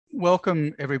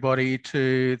welcome everybody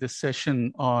to the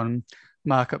session on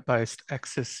market-based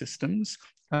access systems.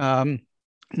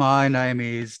 My name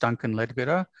is Duncan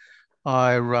Leadbitter.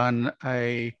 I run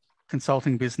a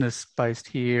consulting business based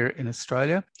here in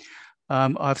Australia.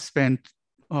 I've spent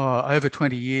over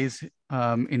 20 years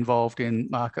involved in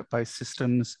market-based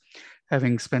systems,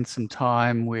 having spent some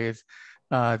time with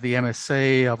the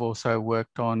MSC. I've also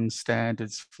worked on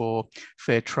standards for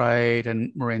fair trade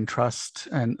and marine trust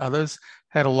and others.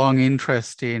 Had a long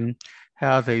interest in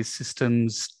how these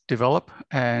systems develop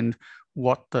and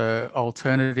what the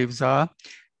alternatives are,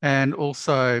 and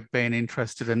also been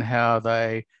interested in how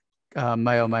they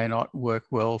may or may not work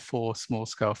well for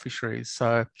small-scale fisheries.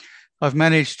 So I've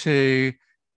managed to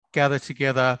gather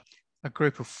together a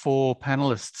group of 4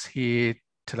 panelists here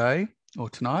today or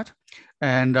tonight,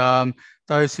 and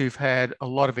those who've had a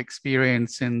lot of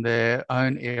experience in their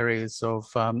own areas of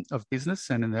business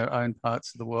and in their own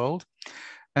parts of the world.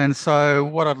 And so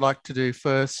what I'd like to do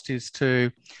first is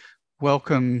to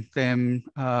welcome them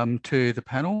to the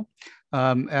panel.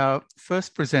 Our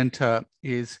first presenter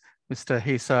is Mr.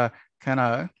 Hisa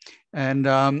Kannno, and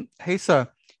Hisa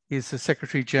is the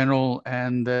Secretary General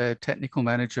and the Technical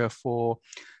Manager for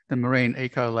the Marine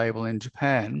Ecolable in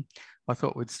Japan. I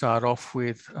thought we'd start off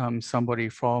with somebody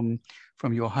from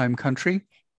your home country.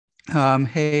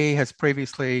 He has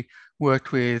previously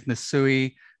worked with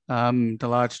Mitsui, the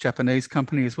large Japanese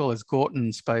company, as well as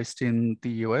Gorton's based in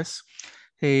the US.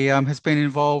 He has been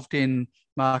involved in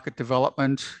market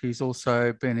development. He's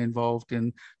also been involved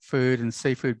in food and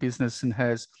seafood business and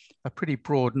has a pretty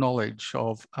broad knowledge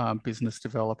of business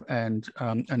development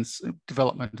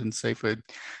and seafood.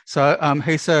 So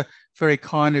Hisa, very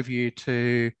kind of you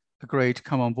to agree to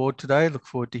come on board today. Look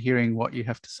forward to hearing what you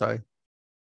have to say.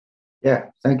 Yeah,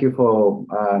 thank you for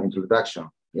introduction.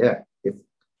 Yeah, it's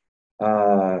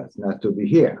nice to be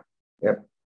here. Yep.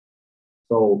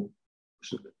 So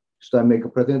should I make a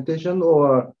presentation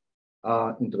or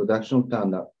introduction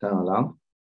turn around?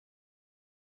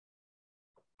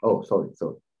 Oh, sorry.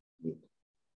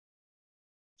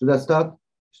 Should I start?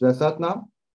 Should I start now?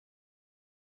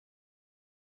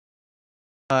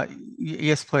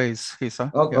 Yes, please,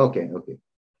 Hisa. Okay, yeah.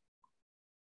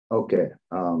 Okay.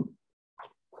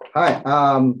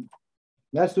 Hi,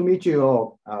 nice to meet you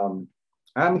all.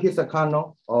 I'm Hisa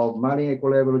Kannno of Marine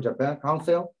Ecolable Japan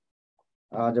Council,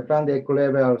 Japan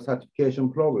Ecolable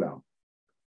Certification Program.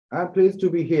 I'm pleased to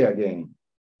be here again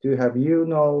to have you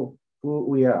know who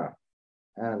we are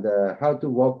and how to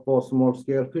work for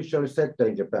small-scale fishery sector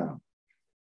in Japan.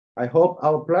 I hope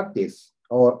our practice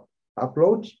or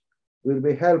approach will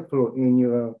be helpful in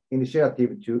your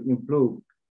initiative to improve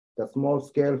the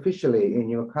small-scale fishery in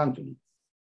your country.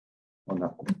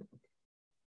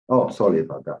 Oh, sorry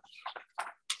about that.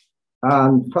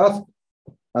 And first,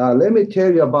 let me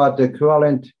tell you about the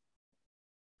current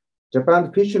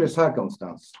Japan fishery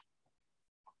circumstance.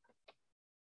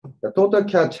 The total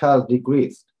catch has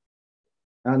decreased,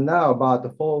 and now about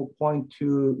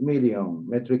 4.2 million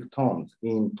metric tons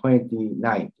in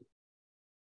 2019.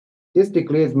 This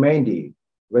decrease mainly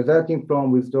resulting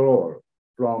from withdrawal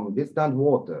from distant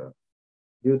water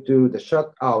due to the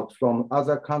shutout from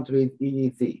other countries'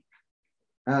 EEZ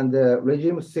and the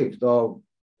regime shift of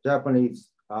Japanese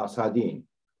sardine,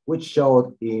 which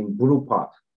showed in blue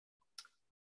part.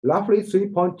 Roughly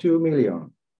 3.2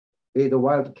 million is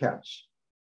wild catch.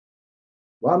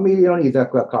 1 million is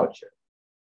aquaculture,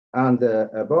 and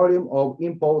the volume of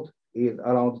import is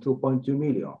around 2.2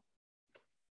 million.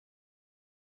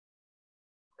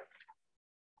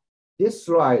 This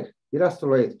slide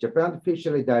illustrates Japan's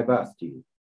fishery diversity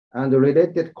and the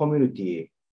related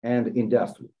community and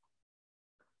industry.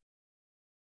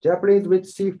 Japanese rich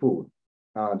seafood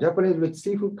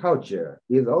culture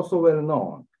is also well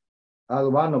known as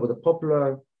one of the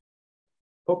popular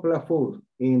foods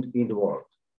in the world.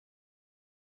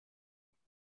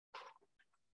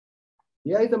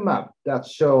 Here is a map that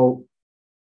shows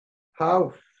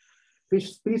how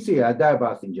fish species are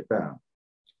diverse in Japan.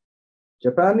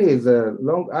 Japan is a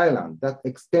long island that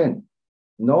extends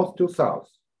north to south.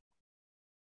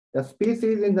 The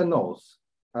species in the north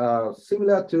are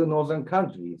similar to northern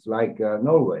countries like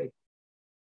Norway,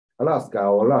 Alaska,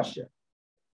 or Russia,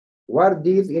 while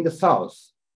these in the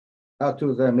south are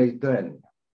to the Mediterranean.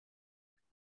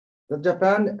 The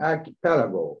Japan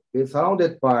archipelago is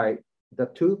surrounded by the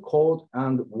 2 cold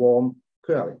and warm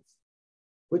currents,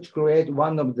 which create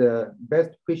one of the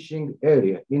best fishing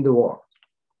areas in the world.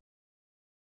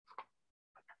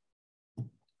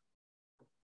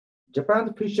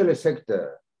 Japan's fishery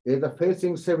sector is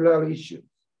facing several issues.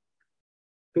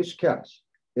 Fish catch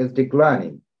is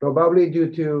declining probably due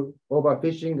to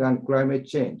overfishing and climate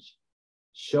change,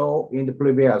 shown in the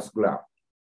previous graph.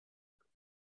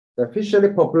 The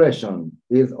fishery population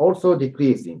is also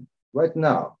decreasing, right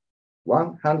now,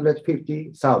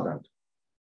 150,000.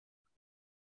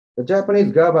 The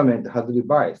Japanese government has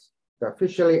revised the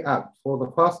Fishery Act for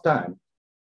the first time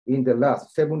in the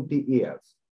last 70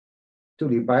 years to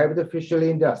revive the fishery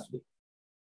industry.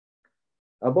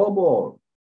 Above all,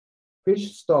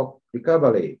 fish stock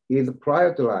recovery is a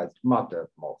prioritized matter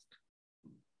most.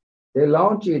 They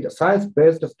launched a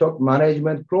science-based stock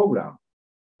management program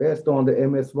based on the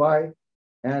MSY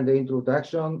and the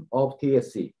introduction of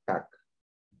TSC PAC.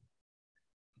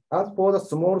 As for the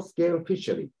small-scale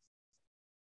fishery,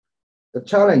 the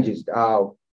challenges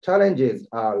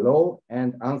are low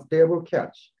and unstable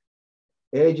catch,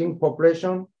 aging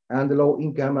population, and low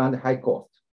income and high cost.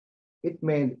 It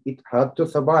made it hard to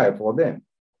survive for them.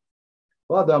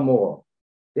 Furthermore,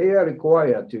 they are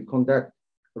required to conduct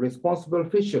responsible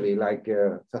fishery like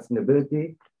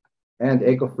sustainability and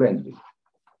eco-friendly.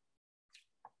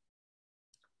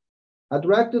 I'd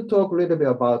like to talk a little bit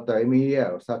about the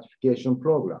MEL certification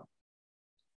program.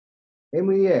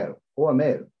 MEL, or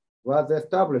MEL, was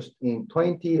established in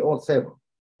 2007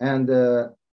 and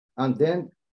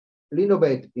then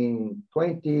renovated in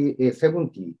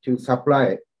 2017 to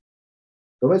supply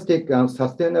domestic and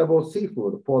sustainable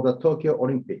seafood for the Tokyo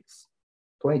Olympics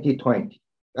 2020,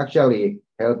 actually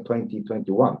held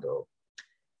 2021 though,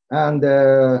 and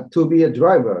to be a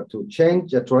driver to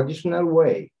change the traditional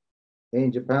way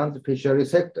in Japan's fishery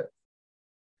sector.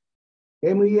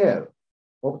 MEL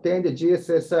obtained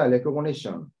GSSI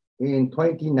recognition in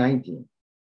 2019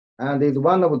 and is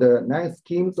one of the 9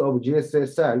 schemes of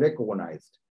GSSI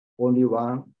recognized, only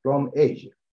one from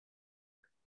Asia.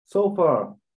 So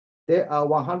far, there are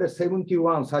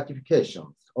 171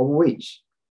 certifications, of which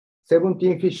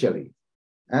 17 fisheries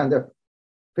and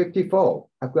 54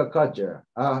 aquaculture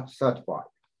are certified.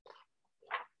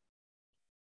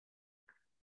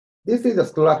 This is the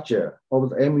structure of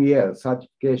the MEL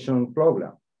certification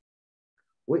program.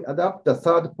 We adopt the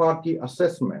third-party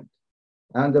assessment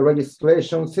and the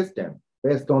registration system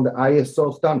based on the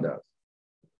ISO standards.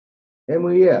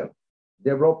 MEL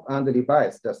developed and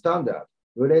revised the standard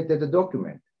related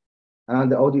document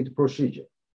and the audit procedure.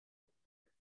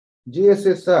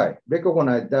 GSSI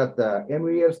recognized that the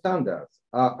MEL standards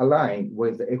are aligned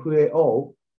with the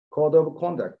FAO Code of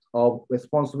Conduct of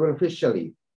Responsible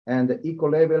Fishery and the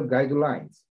Ecolable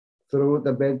guidelines through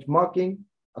the benchmarking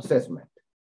assessment.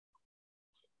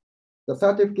 The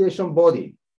certification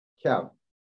body, CAB,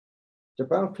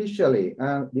 Japan Fishery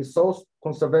and Resource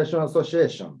Conservation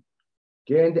Association,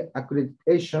 gained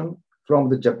accreditation from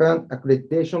the Japan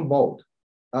Accreditation Board,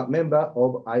 a member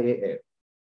of IAF.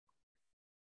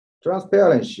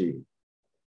 Transparency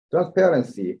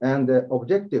and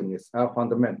objectiveness are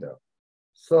fundamental.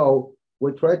 So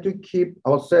we try to keep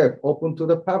ourselves open to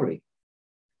the public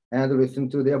and listen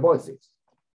to their voices.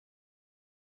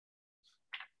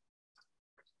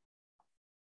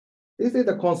 This is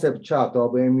the concept chart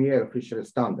of MEL fishery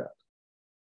standard.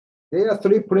 There are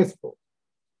 3 principles: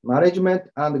 management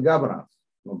and governance,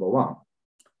 number 1,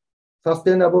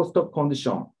 sustainable stock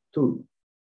condition, 2,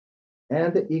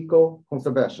 and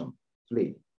eco-conservation,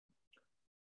 3.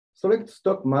 Select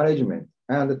stock management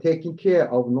and taking care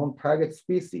of non-target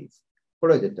species,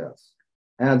 predators,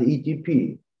 and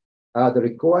ETP are the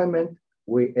requirements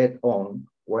we add on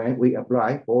when we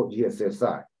apply for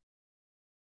GSSI.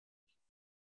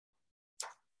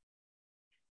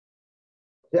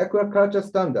 The aquaculture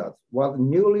standards was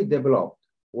newly developed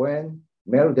when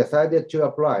MEL decided to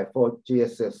apply for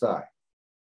GSSI.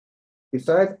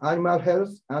 Besides animal health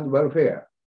and welfare,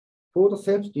 food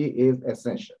safety is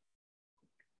essential.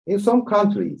 In some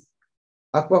countries,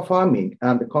 aqua farming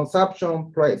and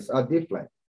consumption place are different,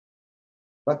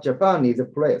 but Japan is a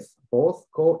place both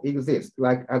coexist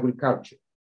like agriculture.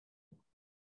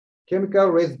 Chemical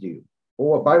residue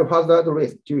or biohazard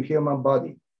risk to human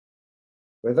body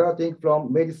resulting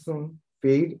from medicine,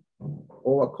 feed,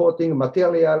 or coating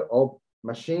material of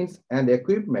machines and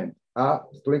equipment are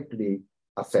strictly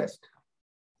assessed.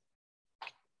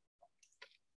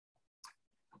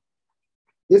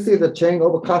 This is the chain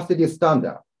of custody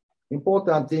standard.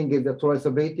 Important thing is the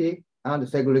traceability and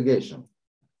segregation.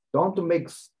 Don't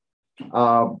mix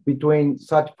between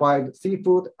certified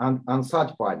seafood and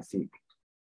uncertified seafood.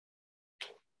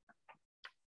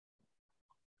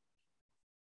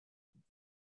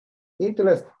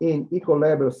 Interest in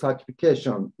Ecolable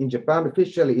certification in Japan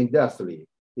fishery industry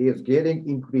is getting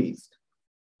increased.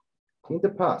 In the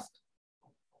past,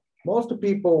 most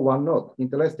people were not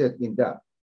interested in that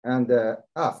and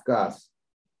asked us,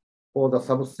 for the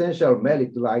substantial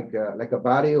merit like a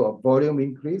value or volume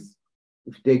increase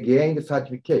if they gain the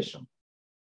certification.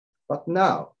 But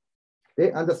now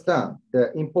they understand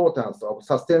the importance of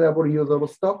sustainable use of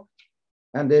stock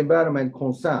and the environment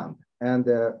concern and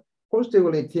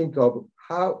positively think of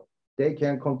how they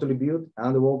can contribute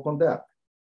and work on that.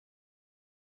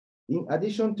 In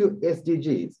addition to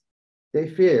SDGs, they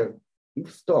feel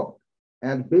if stock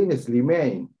and business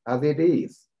remain as it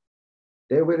is,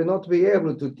 they will not be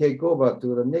able to take over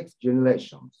to the next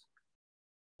generations,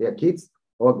 their kids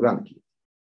or grandkids.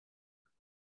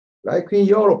 Like in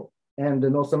Europe and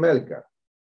North America,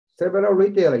 several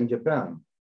retailers in Japan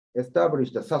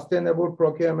established a sustainable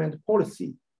procurement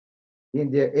policy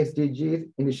in their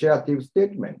SDGs initiative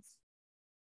statements.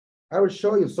 I will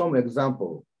show you some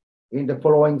examples in the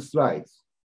following slides.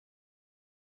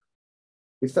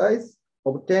 Besides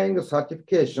obtaining a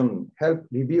certification, help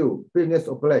review business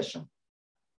operation,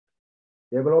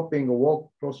 developing work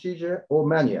procedure or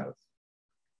manuals,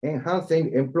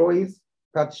 enhancing employees'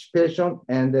 participation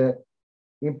and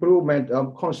improvement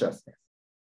of consciousness,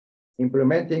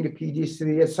 implementing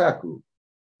PG3 cycle,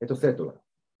 etc.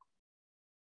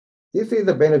 This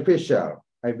is beneficial,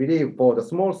 I believe, for the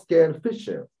small-scale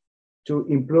fishers to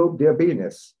improve their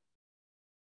business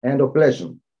and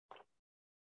operation.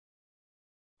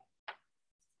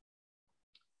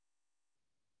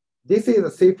 This is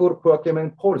the seafood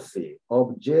procurement policy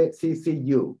of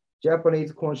JCCU,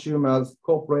 Japanese Consumers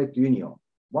Corporate Union,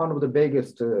 one of the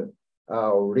biggest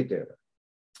retailers.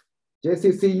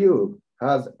 JCCU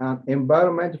has an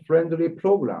environment-friendly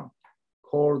program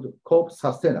called COP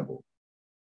Sustainable.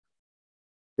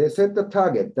 They set the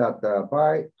target that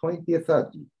by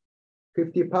 2030,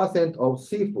 50% of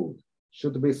seafood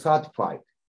should be certified.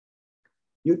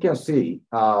 You can see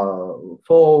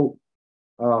 4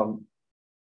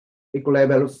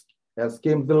 Ecolable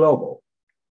schemes logo.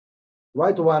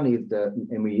 Right one is the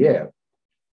MEL.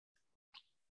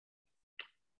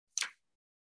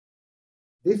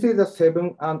 This is the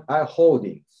 7&I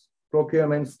Holdings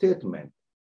procurement statement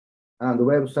and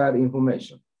website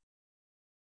information.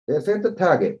 They set the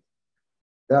target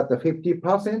that the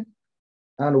 50%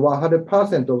 and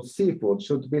 100% of seafood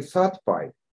should be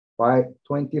certified by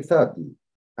 2030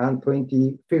 and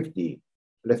 2050,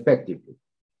 respectively.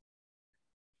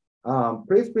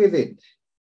 Please visit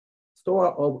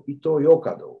store of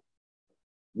Ito-Yokado,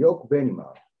 Yok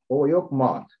Benima, or Yok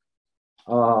Mart.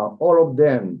 All of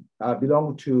them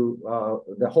belong to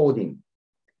the holding.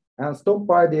 And stop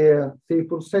by their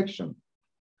seafood section.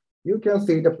 You can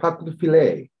see the packed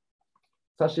fillet,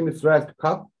 sashimi sliced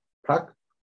cut, pack,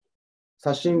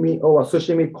 sashimi or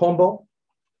sushimi combo,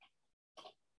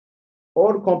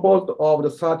 all composed of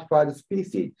the certified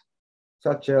species,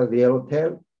 such as the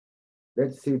yellowtail,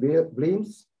 Red Sea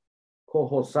breams,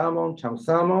 coho salmon, chum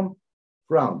salmon,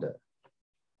 flounder.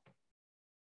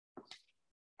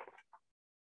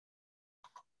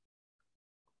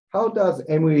 How does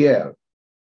MEL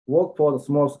work for the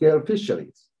small-scale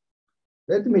fisheries?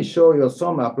 Let me show you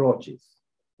some approaches.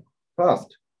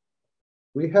 First,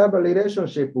 we have a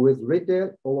relationship with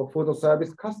retail or food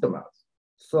service customers,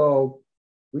 so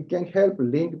we can help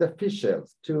link the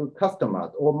fishers to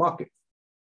customers or markets.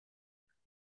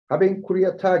 Having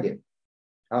clear target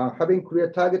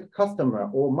customer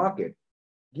or market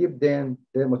give them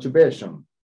the motivation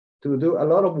to do a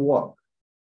lot of work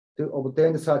to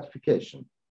obtain the certification.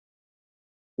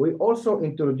 We also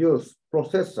introduce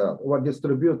processor or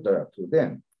distributor to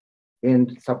them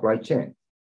in supply chain.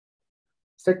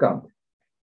 Second,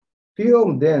 few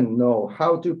of them know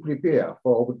how to prepare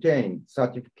for obtaining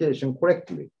certification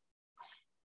correctly.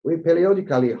 We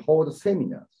periodically hold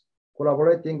seminars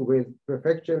collaborating with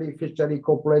prefecture fishery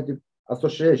cooperative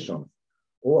associations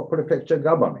or prefecture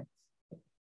governments.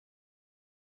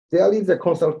 There is a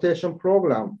consultation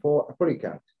program for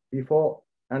applicants before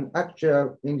an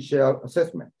actual initial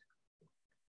assessment.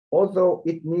 Although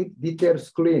it needs detailed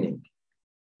screening,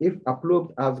 if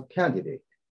approved as a candidate,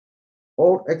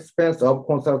 all expense of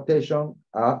consultation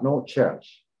are no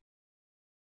charge.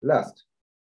 Last,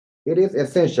 it is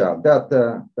essential that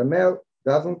the mail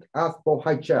doesn't ask for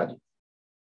high charges.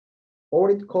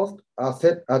 Audit costs are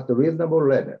set at a reasonable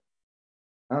level,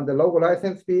 and the logo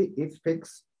license fee is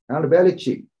fixed and very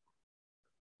cheap.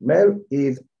 Mail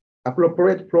is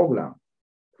appropriate program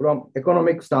from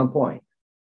economic standpoint.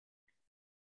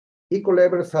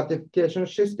 Ecolable certification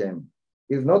system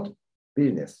is not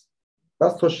business,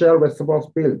 but social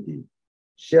responsibility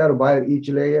shared by each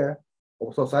layer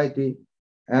of society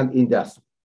and industry.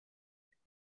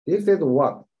 This is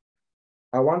what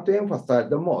I want to emphasize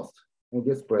the most in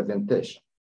this presentation.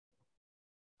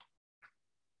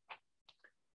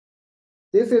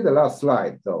 This is the last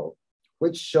slide, though,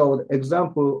 which showed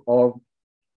example of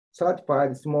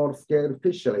certified small-scale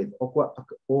fisheries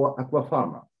or aqua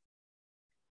farmers.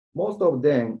 Most of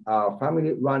them are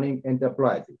family-running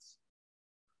enterprises.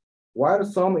 While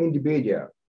some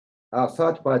individuals are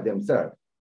certified themselves,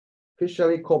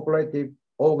 fishery cooperative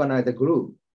organize a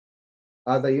group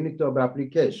as a unit of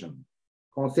application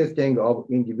consisting of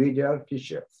individual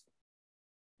fishers.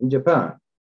 In Japan,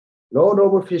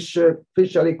 role of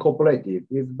fishery cooperative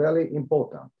is very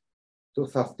important to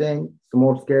sustain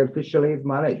small-scale fisheries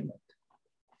management.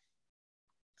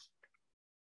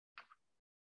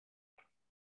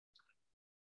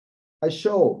 I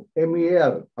show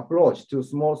MEL approach to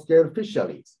small-scale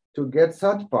fisheries to get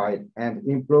certified and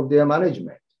improve their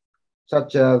management,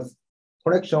 such as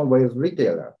connection with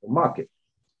retailer or market,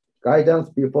 guidance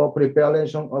before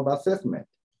preparation of assessment,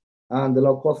 and the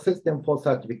local system for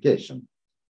certification.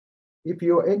 If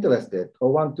you're interested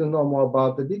or want to know more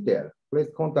about the detail, please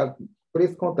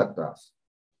contact us.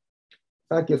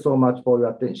 Thank you so much for your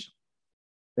attention.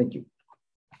 Thank you.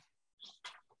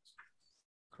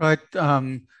 Great.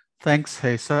 Thanks,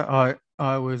 Hisa.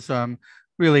 I was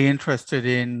really interested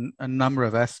in a number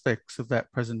of aspects of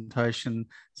that presentation.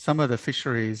 Some of the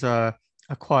fisheries are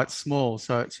quite small,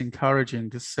 so it's encouraging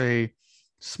to see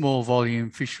small volume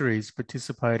fisheries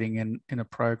participating in a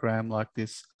program like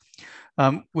this.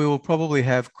 We will probably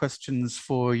have questions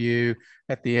for you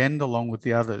at the end along with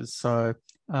the others. So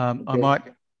okay. I might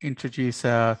introduce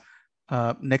our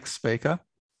next speaker.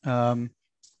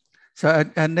 So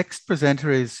our next presenter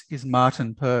is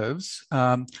Martin Purves.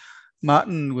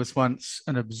 Martin was once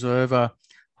an observer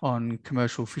on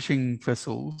commercial fishing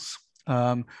vessels.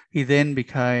 He then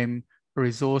became a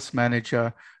resource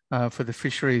manager for the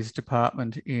fisheries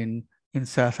department in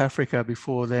South Africa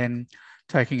before then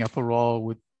taking up a role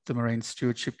with the Marine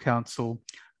Stewardship Council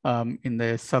in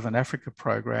their Southern Africa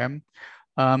program.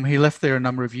 He left there a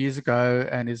number of years ago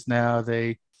and is now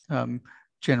the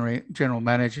general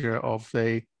manager of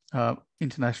the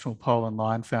International Pole and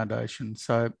Line Foundation.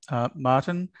 So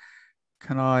Martin,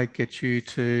 can I get you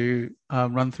to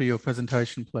run through your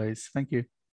presentation, please? Thank you.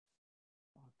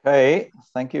 Okay,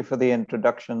 thank you for the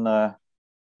introduction,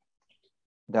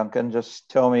 Duncan. Just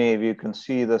tell me if you can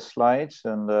see the slides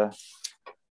and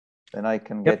then I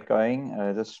can get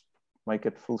going. Just make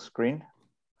it full screen.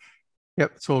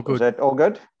 Yep, it's all good. Is that all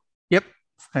good? Yep,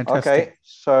 fantastic. Okay,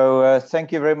 so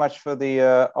thank you very much for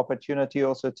the opportunity,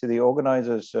 also to the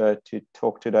organizers to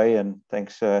talk today, and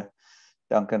thanks,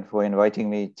 Duncan, for inviting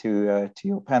me to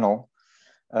your panel.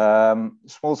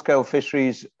 Small-scale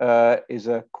fisheries is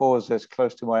a cause that's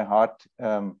close to my heart.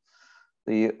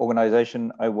 The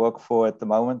organization I work for at the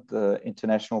moment, the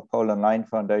International Pole and Line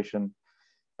Foundation,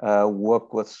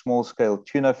 work with small-scale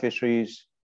tuna fisheries,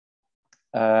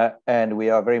 and we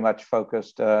are very much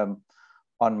focused on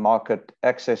market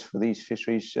access for these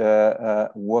fisheries,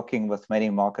 working with many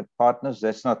market partners.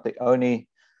 That's not the only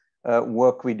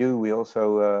work we do. We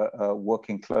also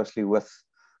working closely with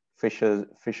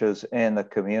fishers and the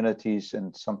communities,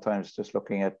 and sometimes just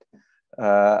looking at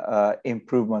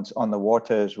improvements on the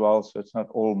water as well. So it's not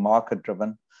all market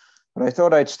driven. But I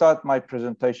thought I'd start my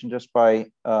presentation just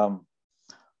by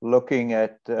looking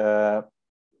at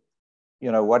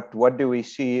what do we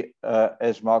see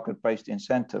as market-based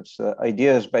incentives. The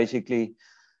idea is basically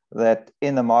that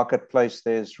in the marketplace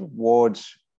there's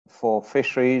rewards for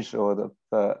fisheries or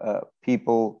the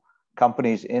people,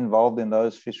 companies involved in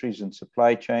those fisheries and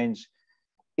supply chains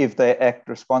if they act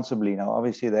responsibly. Now,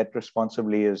 obviously that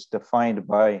responsibly is defined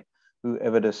by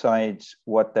whoever decides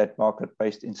what that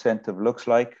market-based incentive looks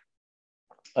like.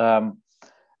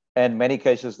 In many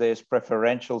cases, there's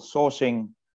preferential sourcing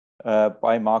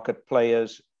by market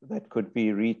players. That could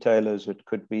be retailers, it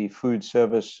could be food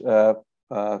service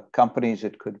companies,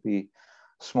 it could be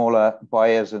smaller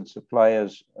buyers and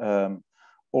suppliers,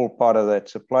 all part of that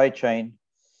supply chain.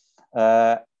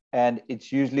 And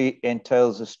it usually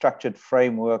entails a structured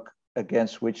framework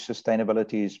against which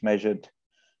sustainability is measured.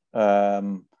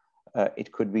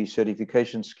 It could be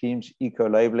certification schemes,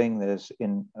 eco-labeling. There's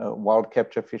in wild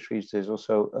capture fisheries, there's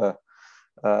also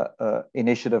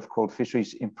initiative called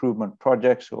fisheries improvement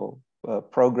projects or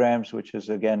programs, which is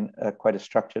again quite a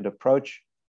structured approach.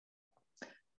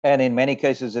 And in many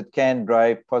cases, it can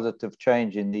drive positive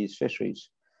change in these fisheries.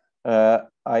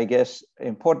 I guess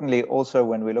importantly also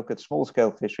when we look at small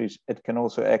scale fisheries, it can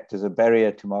also act as a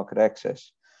barrier to market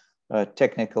access, a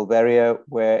technical barrier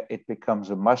where it becomes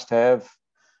a must-have.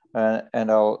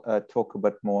 And I'll talk a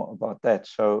bit more about that.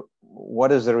 So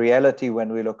what is the reality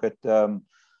when we look at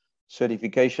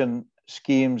certification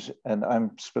schemes? And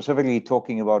I'm specifically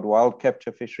talking about wild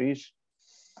capture fisheries.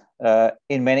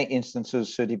 In many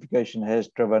instances, certification has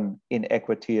driven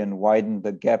inequity and widened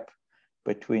the gap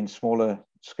between smaller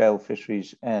scale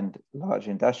fisheries and large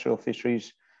industrial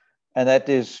fisheries. And that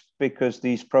is because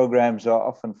these programs are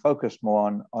often focused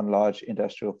more on large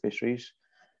industrial fisheries.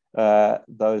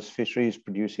 Those fisheries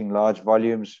producing large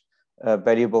volumes,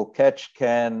 valuable catch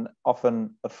can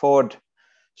often afford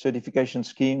certification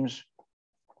schemes.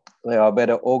 They are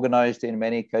better organized in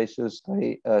many cases.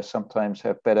 They sometimes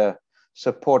have better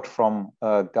support from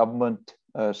government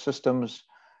systems.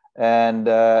 And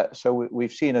so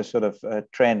we've seen a sort of a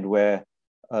trend where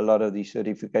a lot of these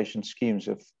certification schemes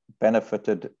have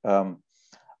benefited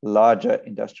larger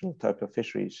industrial type of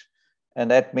fisheries.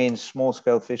 And that means small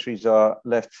scale fisheries are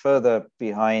left further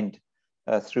behind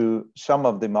through some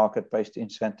of the market-based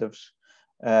incentives.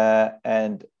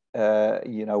 Once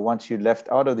you're left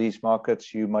out of these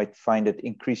markets, you might find it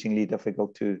increasingly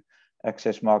difficult to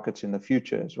access markets in the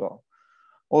future as well.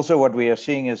 Also, what we are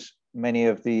seeing is many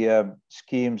of the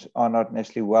schemes are not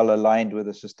necessarily well aligned with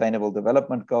the sustainable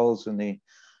development goals and the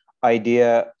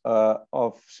idea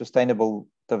of sustainable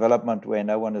development where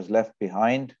no one is left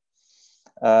behind.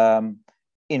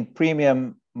 In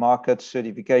premium markets,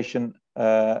 certification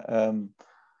has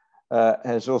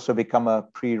also become a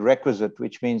prerequisite,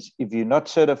 which means if you're not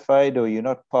certified or you're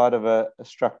not part of a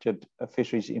structured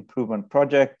fisheries improvement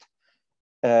project,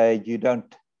 you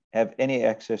don't have any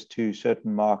access to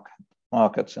certain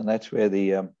markets, and that's where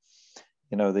the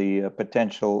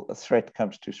potential threat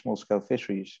comes to small-scale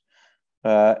fisheries.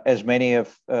 As many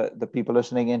of the people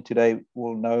listening in today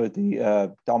will know,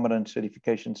 the dominant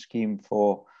certification scheme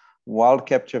for wild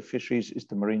capture fisheries is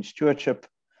the Marine Stewardship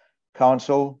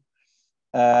Council.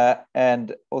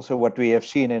 And also what we have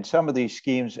seen in some of these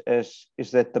schemes is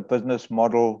that the business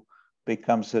model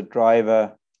becomes a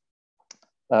driver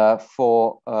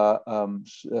for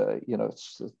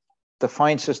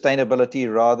define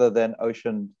sustainability rather than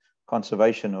ocean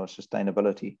conservation or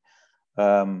sustainability.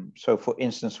 So for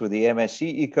instance, with the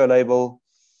MSC Ecolabel,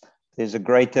 there's a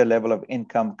greater level of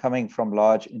income coming from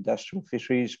large industrial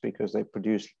fisheries because they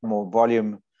produce more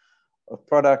volume of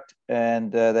product,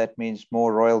 and that means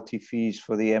more royalty fees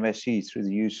for the MSC through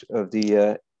the use of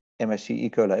the MSC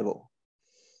Ecolabel.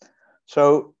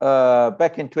 So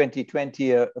back in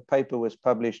 2020, a paper was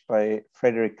published by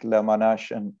Frédéric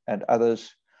Lamanache and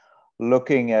others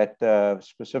looking at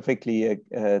specifically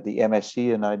the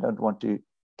MSC, and I don't want to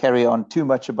carry on too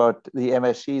much about the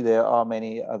MSC. There are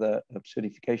many other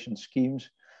certification schemes,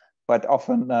 but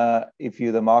often if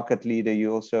you're the market leader,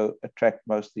 you also attract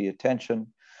most of the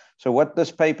attention. So what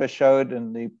this paper showed,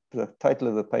 and the title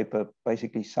of the paper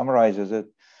basically summarizes it: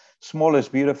 small is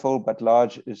beautiful, but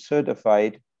large is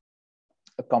certified.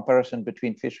 A comparison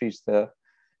between fisheries the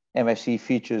MSC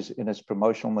features in its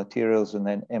promotional materials and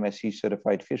then MSC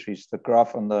certified fisheries. The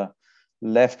graph on the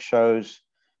left shows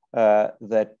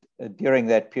that during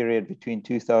that period between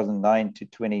 2009 to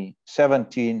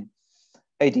 2017,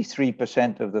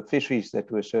 83% of the fisheries that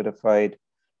were certified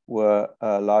were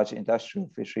large industrial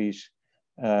fisheries,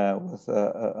 with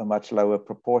a much lower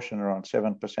proportion, around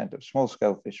 7% of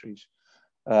small-scale fisheries.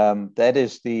 That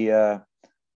is the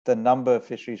number of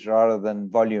fisheries rather than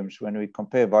volumes. When we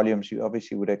compare volumes, you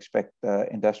obviously would expect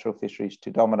industrial fisheries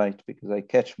to dominate because they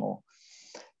catch more.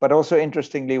 But also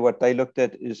interestingly, what they looked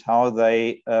at is how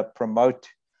they promote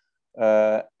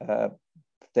their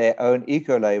own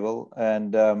eco-label,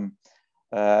 and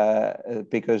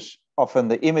because often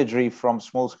the imagery from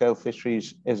small-scale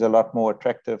fisheries is a lot more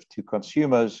attractive to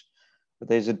consumers. But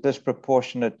there's a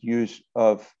disproportionate use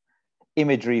of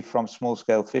imagery from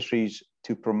small-scale fisheries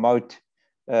to promote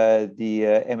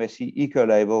the MSC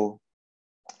Ecolabel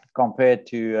compared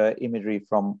to imagery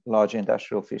from large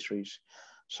industrial fisheries.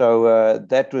 So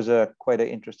that was quite an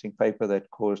interesting paper that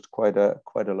caused quite a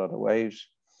lot of waves.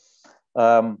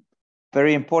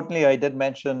 Very importantly, I did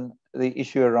mention the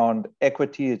issue around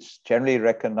equity. It's generally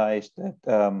recognized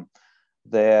that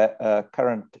their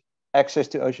current access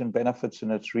to ocean benefits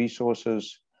and its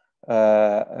resources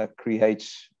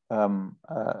creates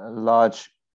large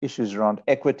issues around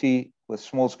equity, with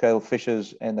small-scale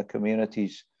fishers and the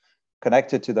communities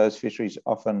connected to those fisheries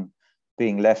often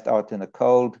being left out in the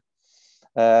cold.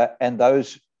 And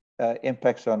those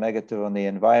impacts are negative on the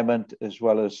environment, as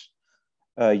well as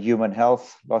human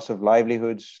health, loss of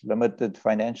livelihoods, limited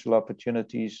financial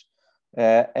opportunities,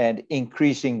 and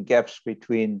increasing gaps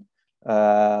between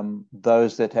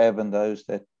those that have and those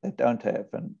that don't have.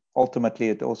 And ultimately,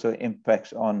 it also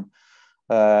impacts on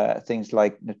things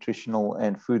like nutritional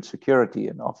and food security.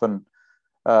 And often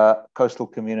coastal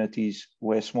communities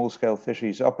where small-scale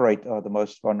fisheries operate are the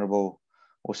most vulnerable,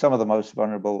 or some of the most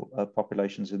vulnerable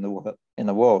populations in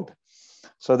the world.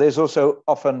 So there's also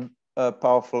often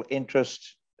powerful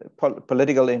interests,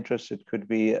 political interests. It could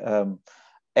be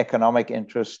economic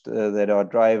interests that are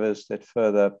drivers that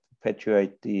further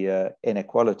perpetuate the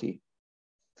inequality.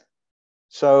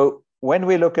 So when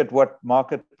we look at what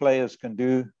market players can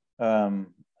do,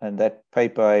 and that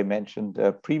paper I mentioned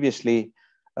previously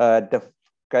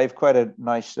gave quite a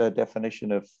nice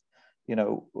definition of,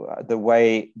 the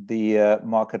way the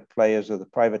market players or the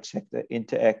private sector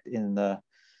interact in the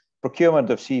procurement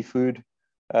of seafood,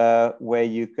 where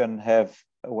you can have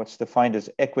what's defined as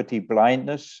equity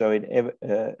blindness. So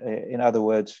in other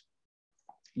words,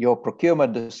 your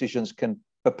procurement decisions can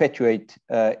perpetuate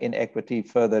inequity,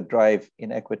 further drive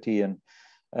inequity, and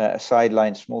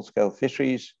sideline small-scale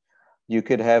fisheries. You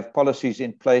could have policies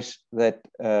in place that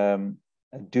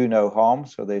do no harm.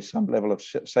 So there's some level of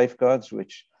safeguards,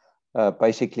 which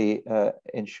basically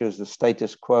ensures the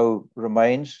status quo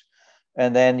remains.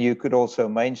 And then you could also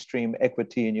mainstream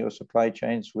equity in your supply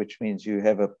chains, which means you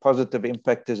have a positive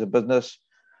impact as a business.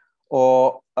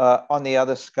 Or on the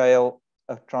other scale,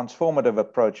 a transformative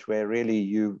approach where really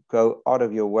you go out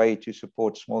of your way to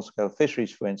support small-scale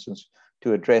fisheries, for instance,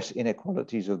 to address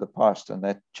inequalities of the past. And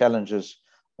that challenges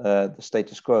the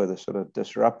status quo, the sort of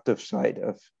disruptive side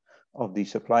of the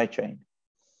supply chain.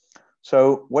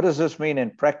 So what does this mean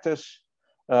in practice?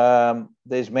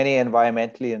 There's many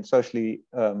environmentally and socially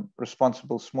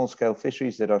responsible small-scale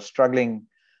fisheries that are struggling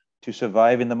to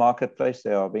survive in the marketplace.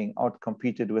 They are being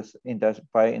outcompeted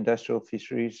by industrial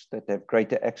fisheries that have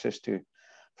greater access to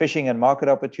fishing and market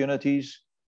opportunities.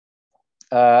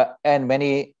 And in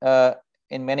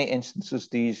many instances,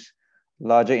 these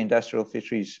larger industrial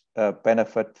fisheries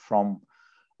benefit from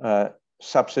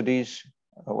subsidies,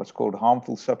 what's called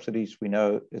harmful subsidies. We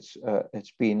know it's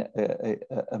been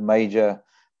a major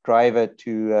driver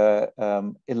to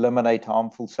eliminate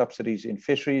harmful subsidies in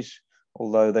fisheries,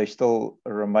 although they still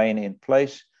remain in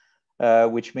place,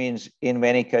 which means in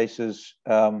many cases,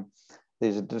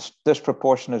 there's a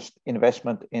disproportionate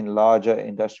investment in larger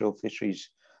industrial fisheries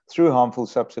through harmful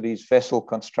subsidies, vessel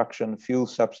construction, fuel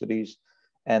subsidies,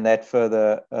 and that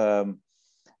further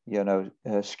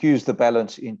skews the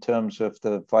balance in terms of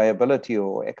the viability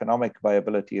or economic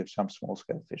viability of some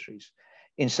small-scale fisheries.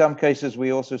 In some cases,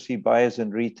 we also see buyers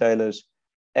and retailers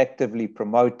actively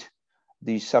promote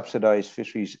these subsidized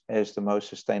fisheries as the most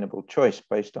sustainable choice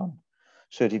based on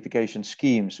certification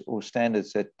schemes or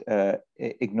standards that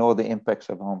ignore the impacts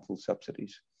of harmful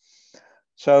subsidies.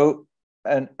 So,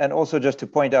 and also just to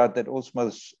point out that all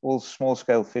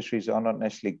small-scale fisheries are not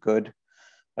necessarily good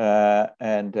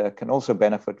and can also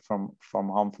benefit from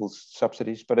harmful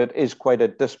subsidies, but it is quite a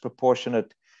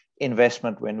disproportionate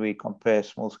investment when we compare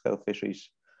small-scale fisheries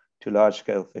to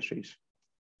large-scale fisheries.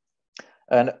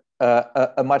 And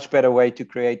a much better way to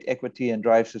create equity and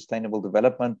drive sustainable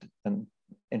development and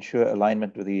ensure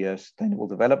alignment with the Sustainable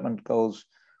Development Goals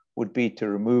would be to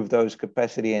remove those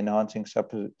capacity enhancing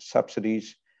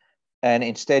subsidies and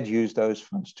instead use those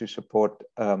funds to support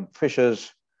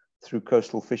fishers through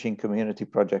coastal fishing community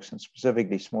projects and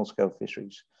specifically small-scale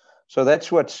fisheries. So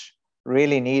that's what's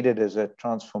really needed as a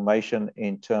transformation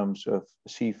in terms of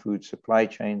seafood supply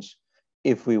chains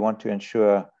if we want to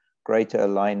ensure greater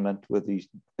alignment with the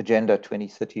Agenda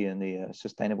 2030 and the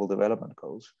Sustainable Development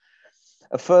Goals.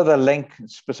 A further link,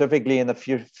 specifically in the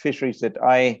fisheries that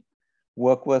I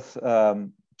work with,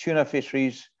 tuna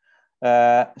fisheries,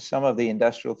 some of the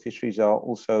industrial fisheries are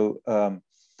also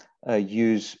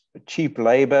use cheap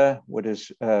labor, what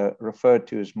is referred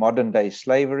to as modern day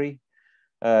slavery,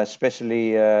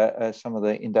 especially some of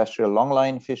the industrial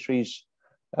longline fisheries.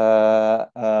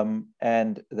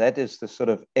 And that is the sort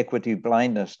of equity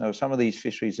blindness. Now, some of these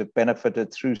fisheries have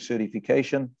benefited through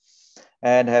certification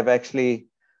and have actually,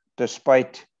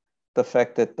 despite the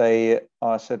fact that they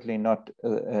are certainly not,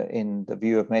 in the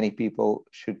view of many people,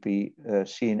 should be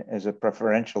seen as a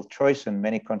preferential choice, and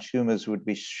many consumers would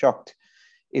be shocked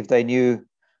if they knew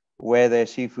where their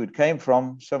seafood came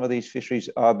from. Some of these fisheries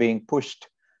are being pushed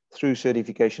through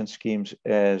certification schemes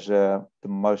as the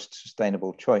most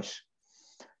sustainable choice.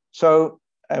 So,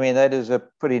 I mean, that is a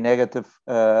pretty negative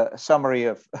summary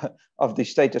of the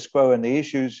status quo and the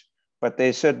issues, but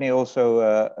there's certainly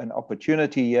also an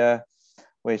opportunity here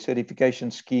where certification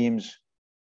schemes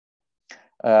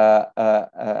that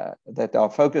are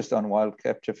focused on wild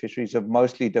capture fisheries have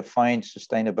mostly defined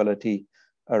sustainability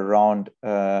around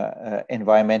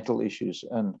environmental issues.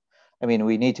 And I mean,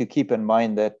 we need to keep in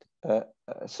mind that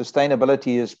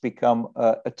sustainability has become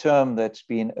a term that's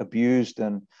been abused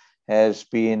and has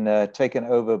been taken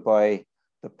over by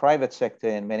the private sector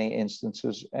in many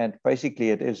instances. And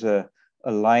basically it is a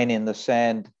line in the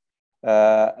sand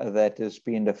that has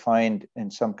been defined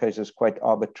in some cases quite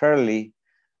arbitrarily.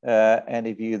 And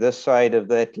if you this side of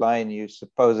that line, you're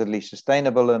supposedly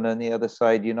sustainable, and on the other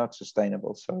side, you're not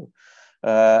sustainable. So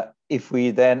if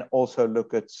we then also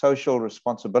look at social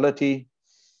responsibility,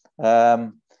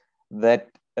 that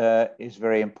is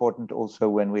very important also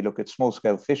when we look at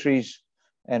small-scale fisheries,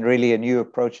 and really a new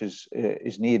approach is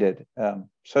needed.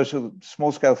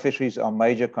 Small-scale fisheries are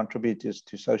major contributors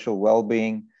to social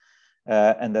well-being,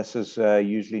 and this is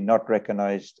usually not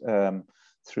recognized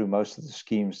through most of the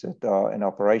schemes that are in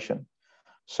operation.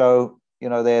 So, you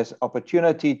know, there's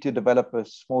opportunity to develop a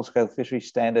small-scale fishery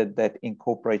standard that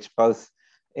incorporates both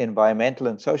environmental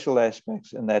and social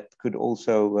aspects, and that could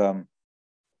also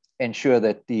ensure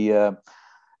that the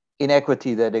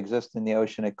inequity that exists in the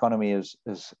ocean economy is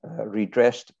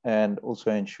redressed, and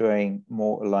also ensuring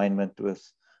more alignment with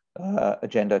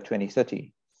Agenda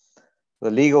 2030. The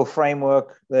legal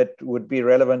framework that would be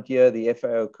relevant here, the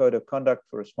FAO Code of Conduct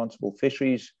for Responsible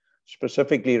Fisheries,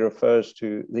 specifically refers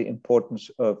to the importance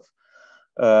of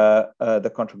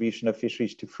the contribution of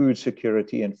fisheries to food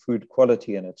security and food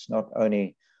quality, and it's not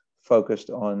only focused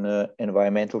on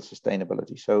environmental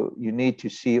sustainability. So you need to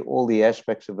see all the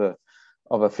aspects of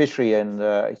a fishery, and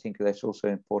I think that's also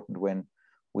important when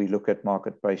we look at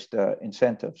market-based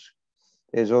incentives.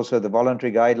 There's also the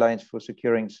voluntary guidelines for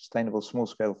securing sustainable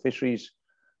small-scale fisheries,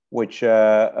 which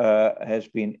has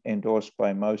been endorsed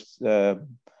by most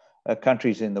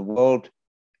countries in the world,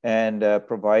 and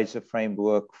provides a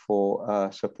framework for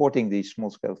supporting these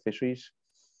small-scale fisheries.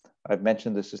 I've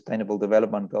mentioned the Sustainable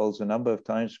Development Goals a number of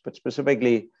times, but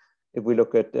specifically, if we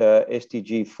look at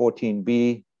SDG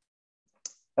 14B,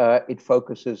 it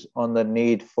focuses on the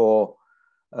need for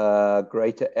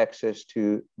greater access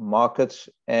to markets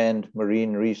and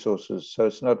marine resources. So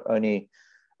it's not only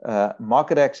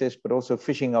market access, but also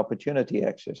fishing opportunity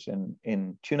access. And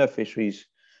in tuna fisheries,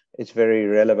 it's very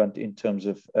relevant in terms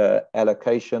of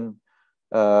allocation.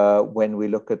 When we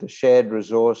look at the shared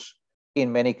resource, in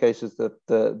many cases,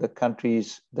 the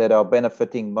countries that are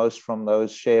benefiting most from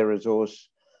those shared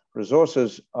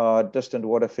resources are distant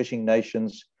water fishing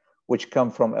nations, which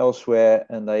come from elsewhere,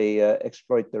 and they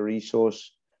exploit the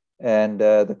resource. And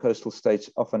the coastal states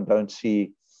often don't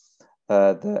see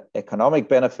the economic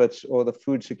benefits or the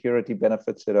food security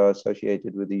benefits that are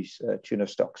associated with these tuna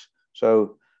stocks.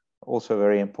 So also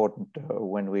very important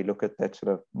when we look at that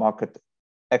sort of market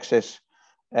access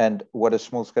and what a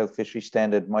small-scale fishery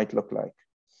standard might look like.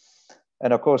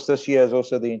 And of course, this year is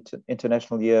also the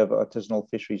International Year of Artisanal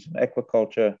Fisheries and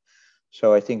Aquaculture.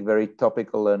 So I think very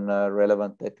topical and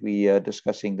relevant that we are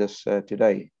discussing this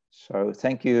today. So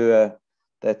thank you.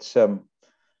 That's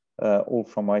all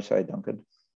from my side, Duncan.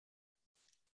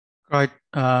 Great.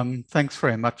 Thanks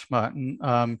very much, Martin.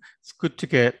 It's good to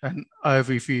get an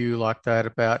overview like that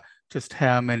about just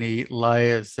how many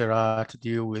layers there are to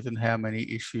deal with and how many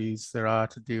issues there are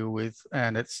to deal with.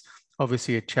 And it's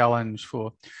obviously a challenge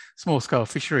for small-scale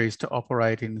fisheries to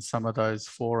operate in some of those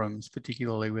forums,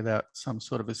 particularly without some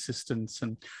sort of assistance.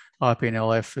 And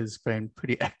IPNLF has been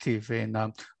pretty active in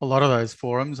a lot of those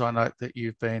forums. I note that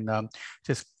you've been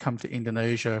just come to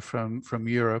Indonesia from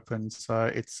Europe, and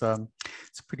so it's a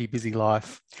pretty busy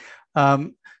life.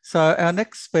 So our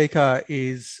next speaker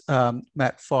is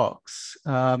Matt Fox.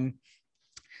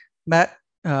 Matt,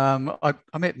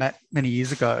 I met Matt many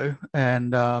years ago,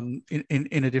 and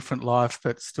in a different life,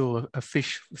 but still a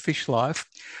fish life.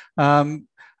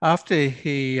 After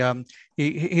he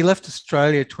left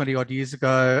Australia 20 odd years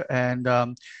ago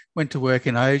and went to work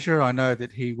in Asia. I know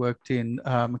that he worked in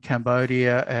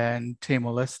Cambodia and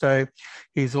Timor-Leste.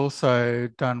 He's also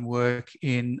done work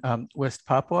in West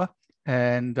Papua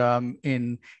and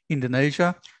in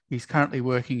Indonesia. He's currently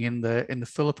working in the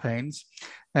Philippines.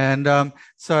 And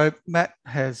so Matt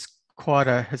has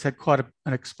had quite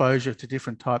an exposure to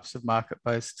different types of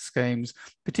market-based schemes,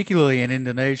 particularly in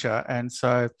Indonesia. And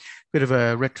so a bit of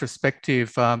a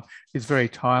retrospective is very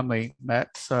timely,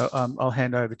 Matt. So I'll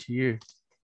hand over to you.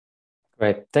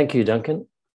 Great. Thank you, Duncan.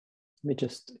 Let me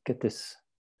just get this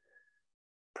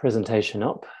presentation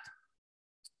up.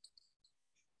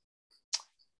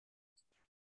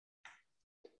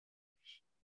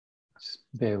 Just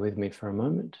bear with me for a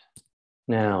moment.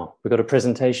 Now, we've got a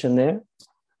presentation there.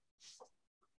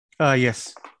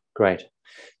 Yes. Great.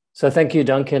 So thank you,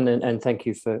 Duncan, and thank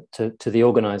you to the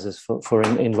organisers for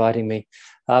inviting me.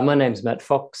 My name's Matt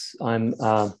Fox. I'm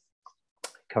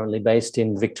currently based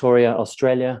in Victoria,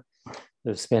 Australia.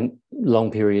 I've spent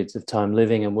long periods of time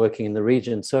living and working in the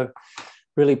region. So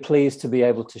really pleased to be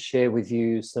able to share with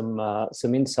you some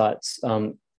insights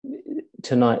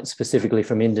tonight, specifically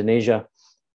from Indonesia,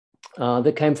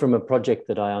 that came from a project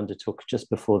that I undertook just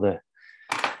before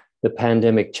the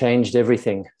pandemic changed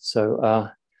everything. So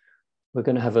we're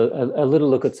going to have a little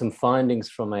look at some findings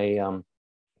from a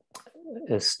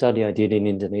study I did in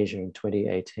Indonesia in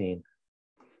 2018.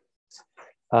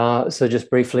 So just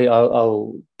briefly,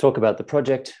 I'll talk about the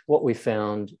project, what we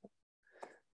found,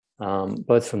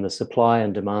 both from the supply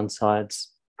and demand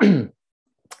sides, and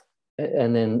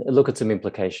then look at some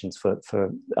implications for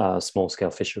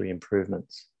small-scale fishery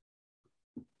improvements.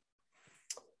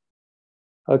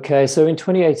 Okay, so in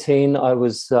 2018, I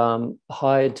was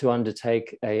hired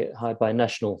by a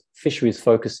national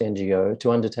fisheries-focused NGO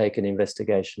to undertake an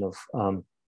investigation of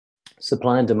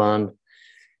supply and demand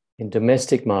in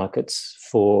domestic markets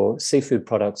for seafood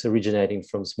products originating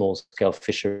from small-scale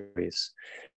fisheries.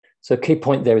 So a key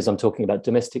point there is I'm talking about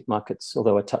domestic markets,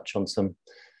 although I touch on some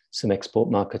export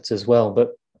markets as well. But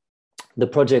the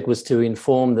project was to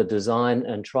inform the design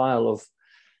and trial of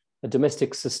a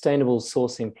domestic sustainable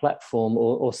sourcing platform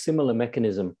or similar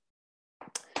mechanism.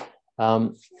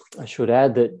 I should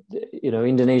add that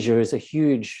Indonesia is a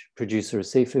huge producer of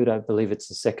seafood. I believe it's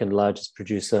the second largest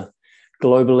producer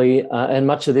globally, and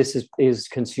much of this is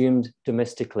consumed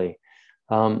domestically.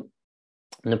 And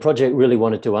the project really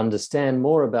wanted to understand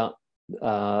more about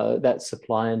that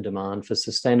supply and demand for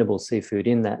sustainable seafood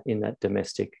in that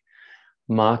domestic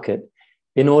market,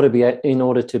 in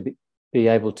order to be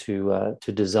able to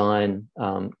design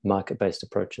market-based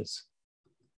approaches.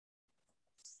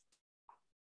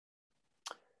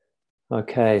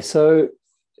 Okay, so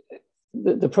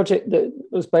the project that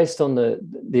was based on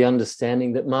the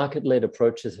understanding that market-led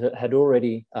approaches had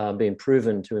already been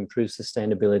proven to improve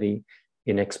sustainability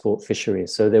in export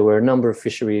fisheries. So there were a number of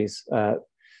fisheries,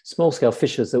 small-scale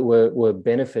fishers that were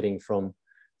benefiting from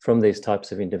these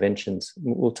types of interventions.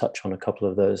 We'll touch on a couple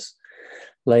of those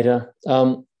later.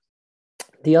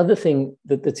 The other thing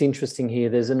that's interesting here,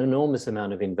 there's an enormous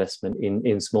amount of investment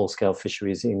in small-scale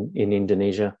fisheries in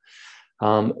Indonesia,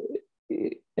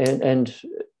 and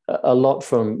a lot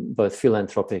from both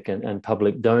philanthropic and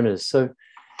public donors. So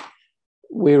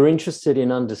we're interested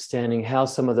in understanding how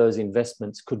some of those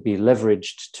investments could be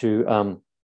leveraged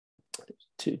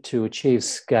to achieve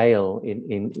scale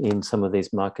in some of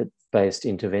these market-based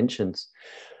interventions.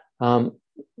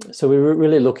 So we were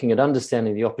really looking at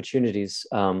understanding the opportunities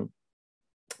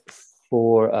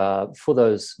for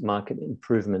those market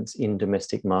improvements in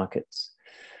domestic markets.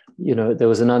 There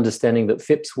was an understanding that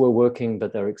FIPs were working,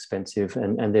 but they're expensive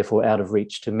and therefore out of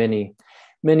reach to many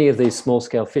of these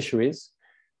small-scale fisheries,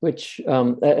 which,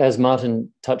 as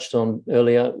Martin touched on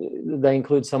earlier, they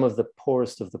include some of the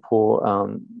poorest of the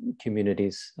poor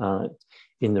communities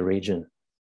in the region.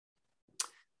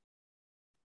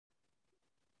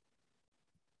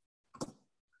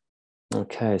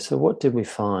 Okay, so what did we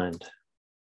find?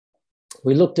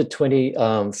 We looked at 20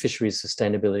 fisheries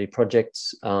sustainability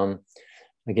projects,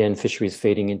 again, fisheries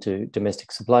feeding into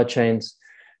domestic supply chains,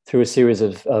 through a series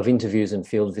of interviews and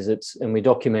field visits, and we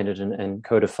documented and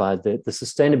codified the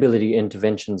sustainability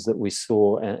interventions that we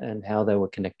saw and how they were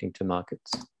connecting to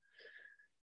markets.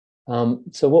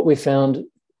 So what we found,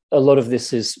 a lot of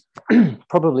this is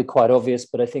probably quite obvious,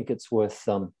 but I think it's worth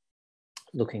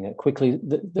looking at quickly.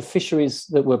 The fisheries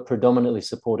that were predominantly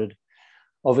supported,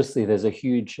 obviously there's a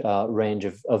huge range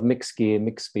of mixed gear,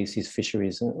 mixed species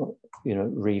fisheries,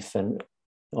 reef and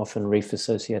often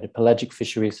reef-associated pelagic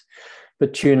fisheries,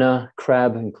 but tuna,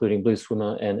 crab, including blue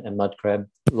swimmer and mud crab,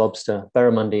 lobster,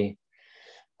 barramundi,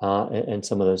 and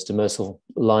some of those demersal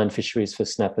line fisheries for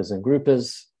snappers and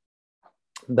groupers,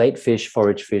 bait fish,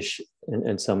 forage fish,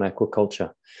 and some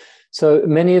aquaculture. So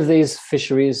many of these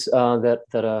fisheries that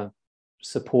are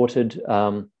supported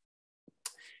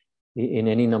in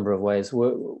any number of ways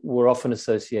were often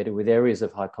associated with areas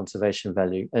of high conservation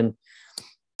value.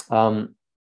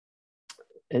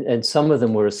 And some of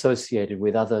them were associated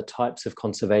with other types of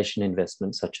conservation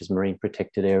investments, such as marine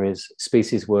protected areas,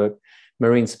 species work,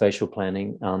 marine spatial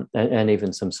planning, and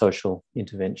even some social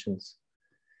interventions.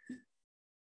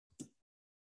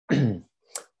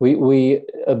 We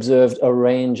observed a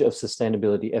range of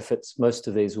sustainability efforts. Most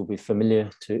of these will be familiar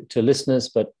to listeners,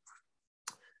 but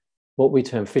what we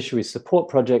term fisheries support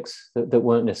projects that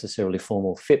weren't necessarily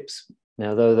formal FIPs.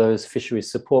 Now, though those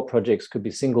fisheries support projects could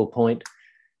be single point,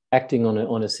 acting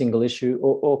on a single issue,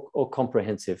 or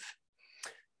comprehensive.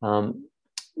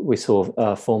 We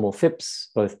saw formal FIPs,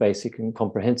 both basic and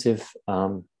comprehensive,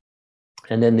 and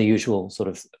then the usual sort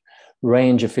of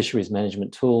range of fisheries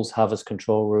management tools, harvest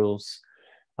control rules,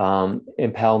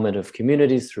 empowerment of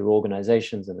communities through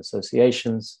organizations and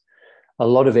associations, a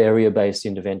lot of area-based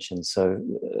interventions, so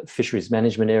fisheries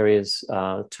management areas,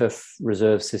 turf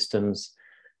reserve systems,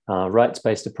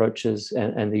 rights-based approaches,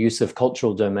 and the use of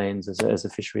cultural domains as a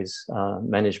fisheries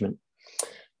management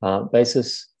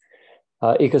basis.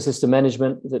 Ecosystem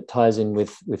management that ties in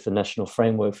with the national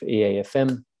framework for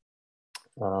EAFM.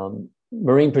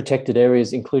 Marine protected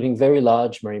areas, including very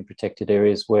large marine protected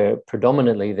areas where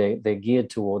predominantly they're geared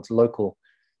towards local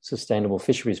sustainable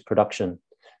fisheries production.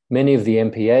 Many of the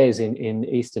MPAs in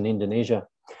eastern Indonesia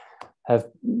have,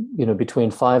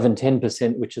 between 5 and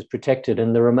 10%, which is protected,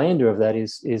 and the remainder of that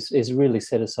is really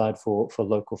set aside for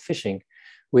local fishing,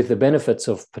 with the benefits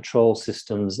of patrol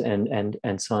systems and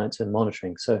science and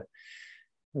monitoring. So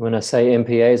when I say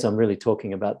MPAs, I'm really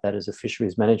talking about that as a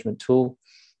fisheries management tool,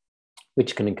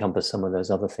 which can encompass some of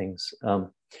those other things.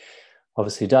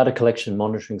 Obviously, data collection,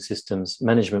 monitoring systems,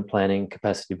 management planning,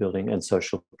 capacity building, and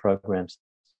social programs.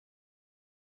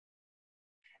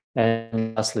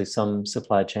 And lastly, some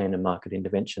supply chain and market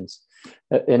interventions.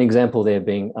 An example there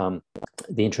being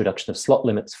the introduction of slot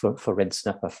limits for red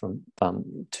snapper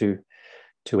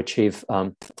to achieve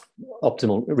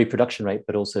optimal reproduction rate,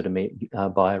 but also to meet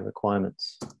buyer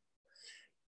requirements.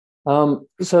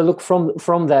 So look,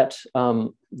 from that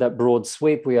broad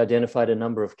sweep, we identified a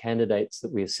number of candidates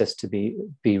that we assessed to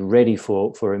be ready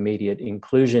for immediate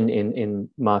inclusion in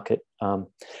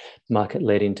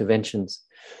market-led interventions.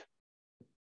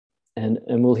 And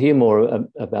we'll hear more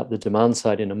about the demand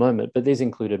side in a moment, but these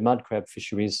included mud crab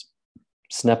fisheries,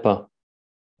 snapper,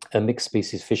 a mixed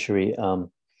species fishery,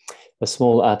 a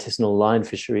small artisanal line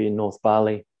fishery in North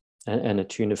Bali, and a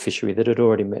tuna fishery that had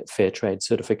already met fair trade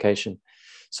certification.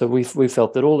 So we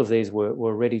felt that all of these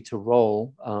were ready to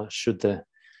roll should the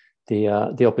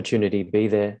opportunity be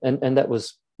there, and that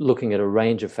was looking at a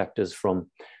range of factors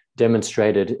from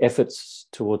demonstrated efforts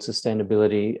towards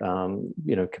sustainability,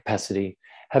 capacity,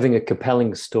 having a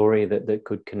compelling story that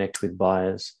could connect with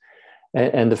buyers,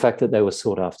 and the fact that they were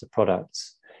sought after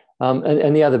products.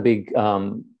 And the other big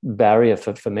barrier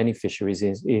for many fisheries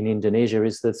in Indonesia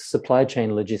is that supply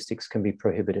chain logistics can be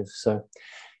prohibitive. So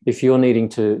if you're needing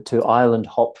to island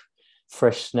hop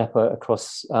fresh snapper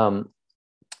across 3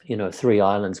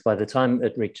 islands, by the time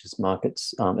it reaches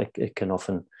markets, it can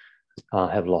often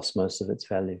have lost most of its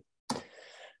value.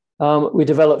 We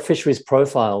developed fisheries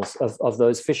profiles of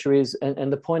those fisheries,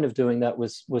 and the point of doing that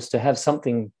was to have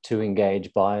something to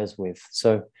engage buyers with.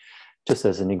 So just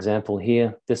as an example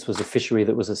here, this was a fishery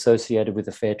that was associated with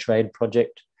a fair trade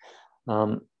project.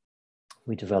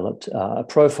 We developed a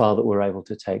profile that we're able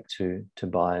to take to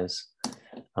buyers,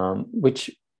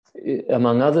 which,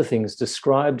 among other things,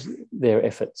 described their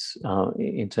efforts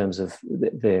in terms of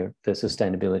their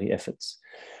sustainability efforts,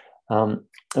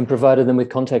 and provided them with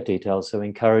contact details, so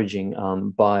encouraging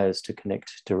buyers to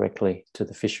connect directly to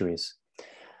the fisheries.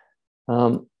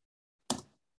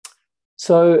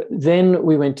 So then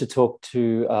we went to talk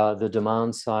to the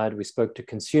demand side. We spoke to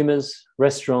consumers,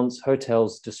 restaurants,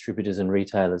 hotels, distributors, and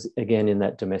retailers, again in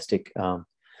that domestic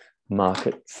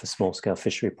market for small-scale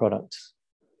fishery products.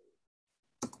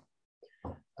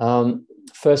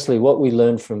 Firstly, what we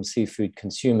learned from seafood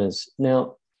consumers.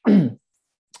 Now,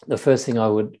 the first thing I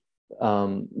would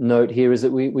note here is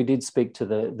that we did speak to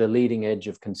the leading edge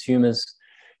of consumers,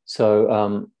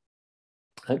 so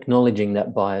acknowledging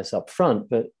that bias up front,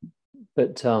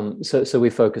 so we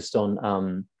focused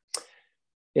on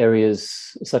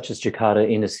areas such as Jakarta,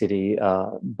 inner city,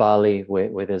 Bali,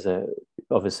 where there's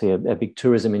obviously a big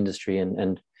tourism industry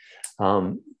and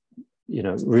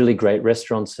really great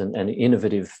restaurants and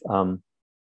innovative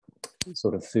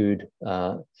sort of food,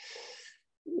 a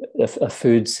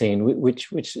food scene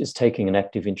which is taking an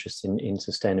active interest in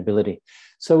sustainability.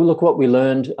 So look, what we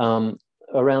learned.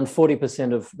 Around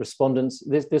 40% of respondents.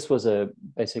 This was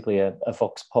basically a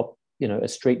vox pop, a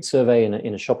street survey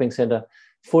in a shopping center.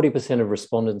 40% of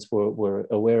respondents were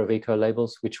aware of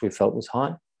eco-labels, which we felt was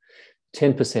high.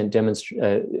 10%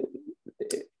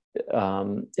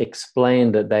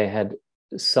 explained that they had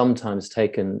sometimes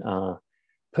taken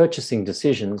purchasing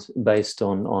decisions based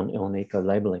on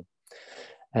eco-labeling.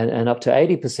 And up to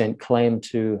 80% claim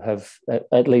to have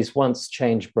at least once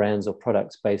changed brands or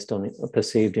products based on a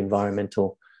perceived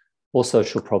environmental or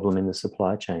social problem in the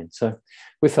supply chain. So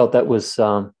we felt that was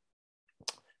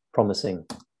promising.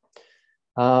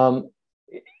 The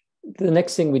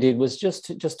next thing we did was just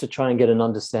to try and get an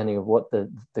understanding of what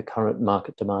the current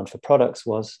market demand for products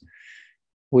was.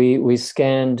 We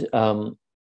scanned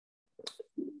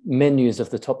menus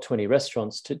of the top 20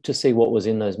 restaurants to see what was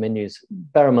in those menus.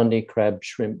 Barramundi, crab,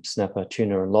 shrimp, snapper,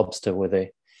 tuna, and lobster were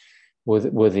the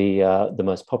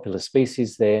most popular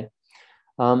species there.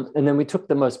 And then we took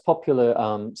the most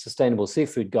popular sustainable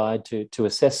seafood guide to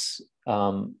assess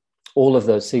all of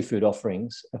those seafood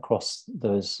offerings across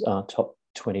those top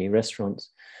 20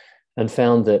 restaurants, and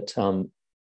found that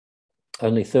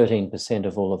only 13%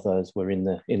 of all of those were in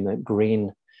the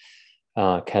green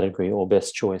category or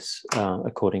best choice,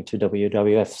 according to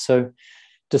WWF. So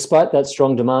despite that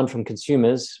strong demand from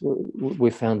consumers, we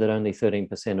found that only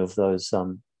 13% of those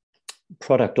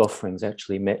product offerings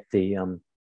actually met the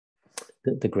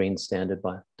green standard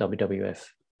by WWF.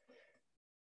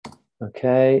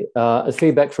 Okay, the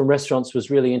feedback from restaurants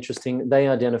was really interesting. They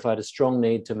identified a strong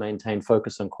need to maintain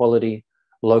focus on quality,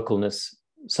 localness,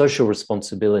 social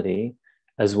responsibility,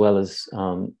 as well as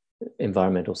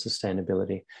environmental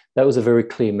sustainability. That was a very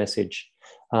clear message.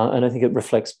 And I think it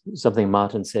reflects something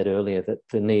Martin said earlier, that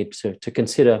the need to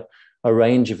consider a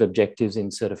range of objectives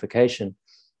in certification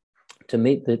to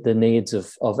meet the needs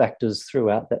of actors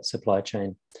throughout that supply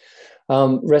chain.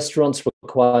 Restaurants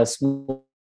require small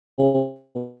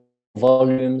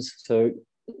volumes, so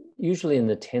usually in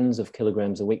the tens of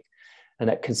kilograms a week, and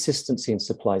that consistency in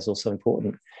supply is also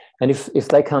important. And if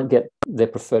they can't get their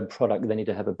preferred product, they need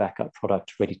to have a backup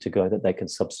product ready to go that they can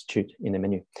substitute in their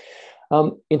menu.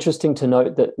 Interesting to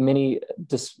note that many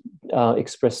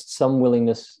expressed some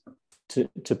willingness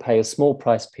to pay a small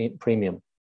price premium.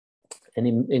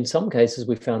 And in some cases,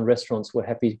 we found restaurants were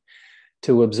happy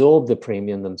to absorb the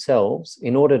premium themselves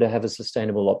in order to have a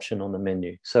sustainable option on the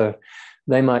menu. So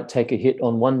they might take a hit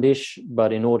on one dish,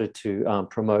 but in order to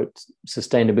promote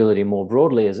sustainability more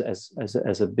broadly as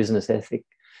a business ethic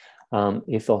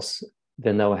ethos,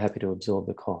 then they were happy to absorb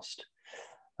the cost.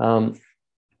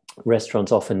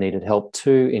 Restaurants often needed help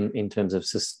too in terms of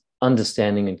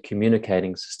understanding and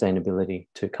communicating sustainability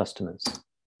to customers.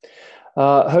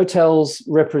 Hotels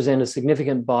represent a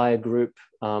significant buyer group.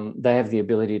 They have the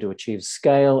ability to achieve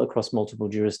scale across multiple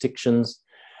jurisdictions,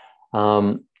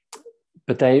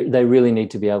 but they really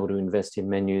need to be able to invest in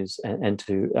menus and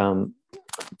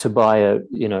to buy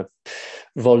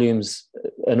volumes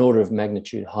an order of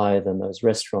magnitude higher than those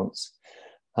restaurants.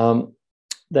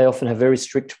 They often have very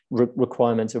strict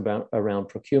requirements around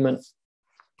procurement,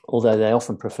 although they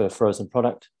often prefer frozen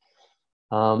product.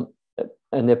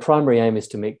 And their primary aim is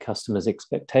to meet customers'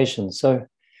 expectations. So it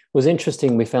was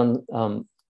interesting, we found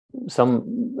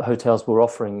some hotels were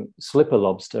offering slipper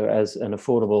lobster as an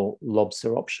affordable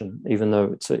lobster option, even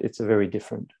though it's a very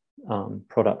different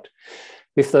product.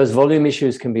 If those volume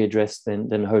issues can be addressed,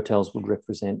 then hotels would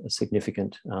represent a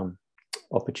significant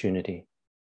opportunity.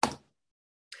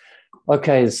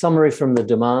 Okay, the summary from the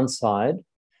demand side.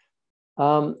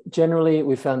 Generally,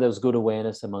 we found there was good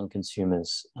awareness among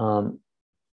consumers.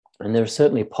 And there are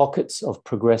certainly pockets of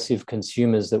progressive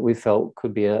consumers that we felt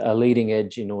could be a leading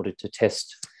edge in order to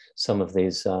test some of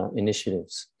these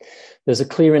initiatives. There's a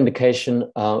clear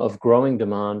indication of growing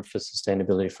demand for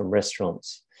sustainability from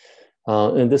restaurants.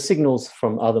 And the signals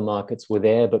from other markets were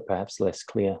there, but perhaps less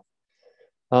clear.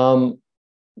 From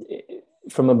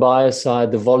a buyer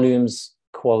side, the volumes,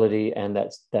 quality, and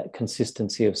that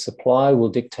consistency of supply will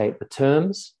dictate the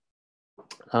terms.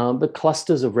 But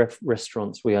clusters of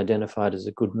restaurants we identified as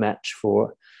a good match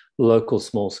for local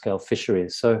small-scale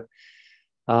fisheries. So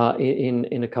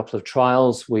in a couple of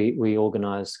trials, we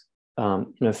organized 5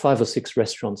 or 6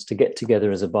 restaurants to get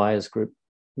together as a buyers group,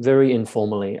 very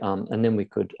informally, and then we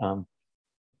could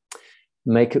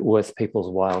make it worth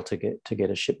people's while to get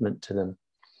a shipment to them.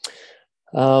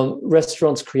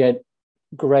 Restaurants create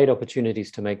great opportunities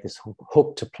to make this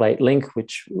hook to plate link,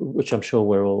 which I'm sure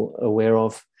we're all aware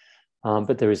of.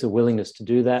 But there is a willingness to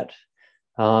do that.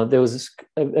 There was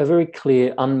a very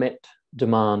clear unmet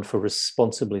demand for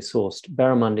responsibly sourced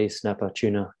barramundi, snapper,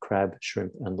 tuna, crab,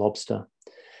 shrimp, and lobster.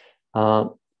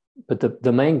 But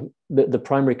the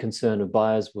primary concern of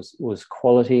buyers was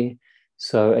quality.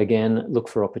 So again, look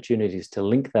for opportunities to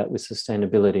link that with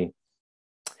sustainability.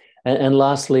 And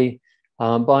lastly,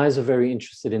 buyers are very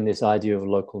interested in this idea of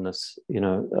localness,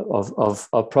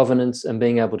 of provenance, and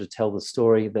being able to tell the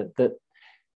story that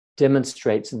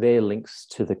demonstrates their links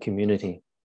to the community.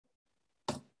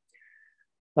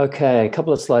 Okay, a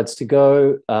couple of slides to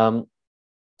go.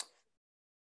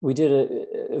 We did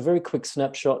a very quick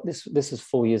snapshot. This is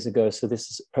 4 years ago, so this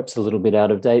is perhaps a little bit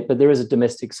out of date, but there is a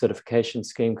domestic certification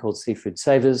scheme called Seafood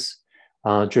Savers,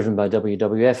 driven by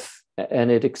WWF,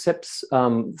 and it accepts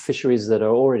fisheries that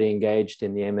are already engaged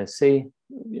in the MSC.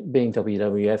 Being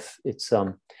WWF, it's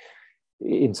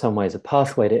in some ways a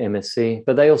pathway to MSC,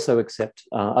 but they also accept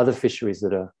other fisheries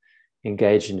that are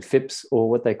engaged in FIPS, or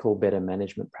what they call better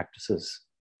management practices.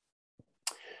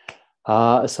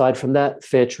 Aside from that,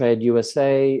 Fair Trade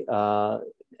USA,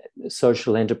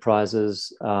 social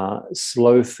enterprises,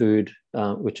 slow food,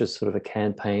 which is sort of a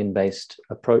campaign-based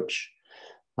approach,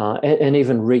 and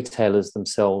even retailers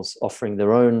themselves offering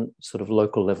their own sort of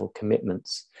local level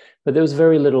commitments. But there was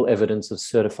very little evidence of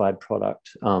certified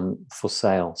product for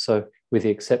sale. So with the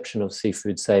exception of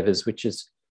Seafood Savers, which is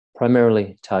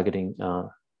primarily targeting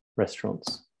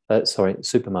restaurants,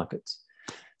 supermarkets.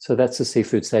 So that's the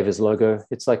Seafood Savers logo.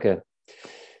 It's like a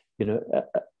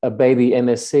baby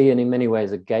MSC, and in many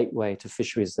ways a gateway to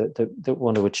fisheries that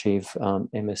want to achieve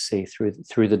MSC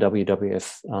through the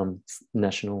WWF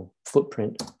national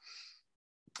footprint.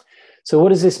 So what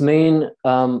does this mean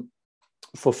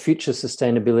for future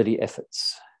sustainability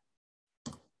efforts?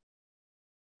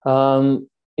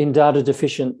 In data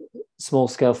deficient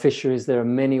small-scale fisheries, there are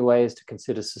many ways to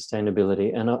consider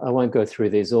sustainability, and I won't go through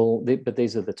these all, but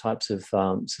these are the types of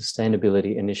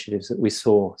sustainability initiatives that we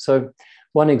saw. So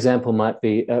one example might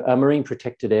be a marine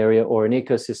protected area or an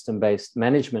ecosystem-based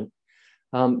management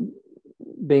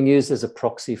being used as a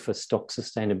proxy for stock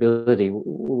sustainability.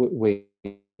 We're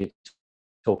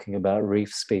talking about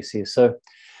reef species. So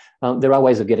there are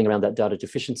ways of getting around that data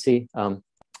deficiency,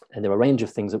 and there are a range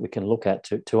of things that we can look at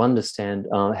to understand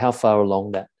how far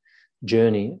along that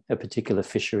journey a particular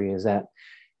fishery is at,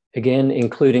 again,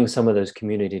 including some of those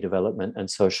community development and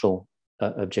social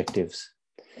objectives.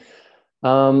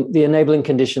 The enabling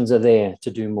conditions are there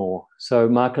to do more. So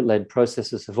market-led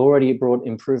processes have already brought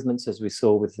improvements, as we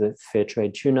saw with the fair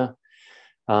trade tuna.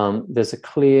 There's a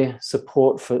clear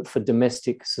support for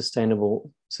domestic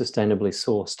sustainably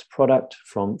sourced product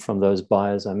from those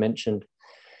buyers I mentioned.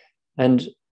 And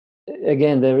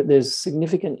again, there's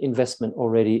significant investment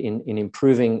already in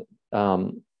improving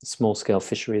small-scale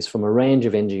fisheries from a range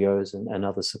of NGOs and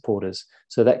other supporters,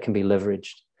 so that can be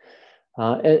leveraged.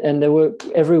 And there were,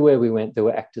 everywhere we went, there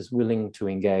were actors willing to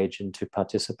engage and to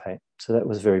participate, so that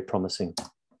was very promising.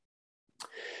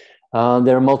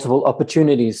 There are multiple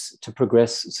opportunities to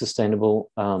progress sustainable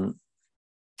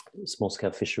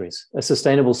small-scale fisheries. A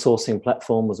sustainable sourcing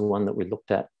platform was one that we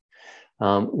looked at,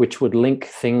 which would link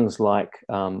things like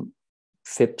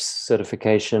FIPS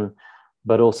certification,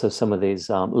 but also some of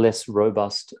these less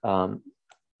robust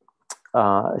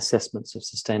assessments of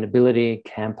sustainability,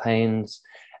 campaigns,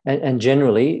 and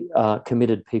generally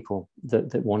committed people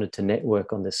that wanted to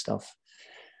network on this stuff.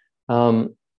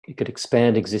 You could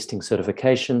expand existing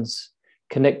certifications,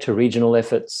 connect to regional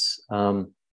efforts.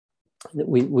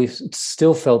 We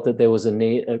still felt that there was a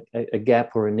need, a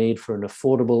gap or a need for an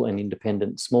affordable and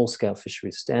independent small-scale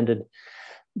fisheries standard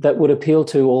that would appeal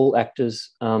to all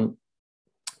actors.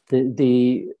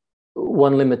 The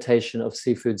one limitation of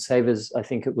Seafood Savers, I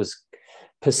think it was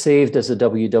perceived as a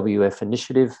WWF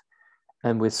initiative,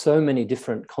 and with so many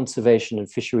different conservation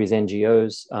and fisheries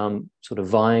NGOs sort of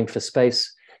vying for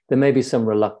space, there may be some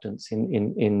reluctance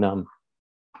in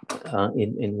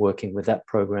working with that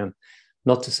program.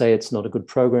 Not to say it's not a good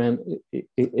program,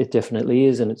 it definitely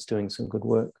is, and it's doing some good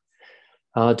work.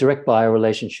 Direct buyer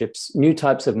relationships, new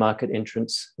types of market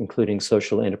entrants, including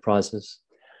social enterprises.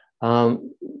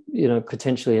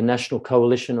 Potentially a national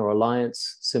coalition or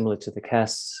alliance similar to the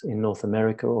CAS in North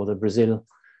America or the Brazil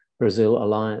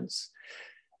Alliance.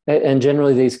 And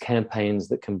generally these campaigns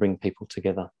that can bring people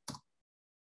together.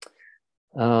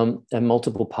 And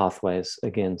multiple pathways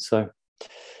again. So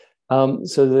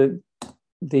the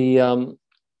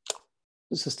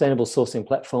sustainable sourcing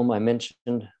platform I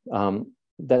mentioned,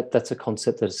 that's a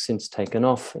concept that has since taken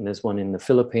off, and there's one in the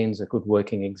Philippines, a good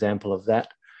working example of that,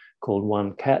 called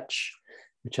One Catch,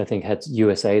 which I think had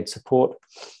USAID support,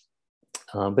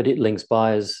 but it links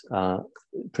buyers,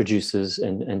 producers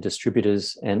and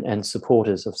distributors and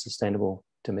supporters of sustainable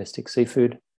domestic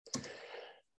seafood.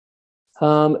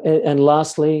 And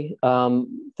lastly,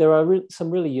 there are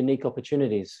some really unique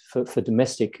opportunities for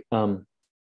domestic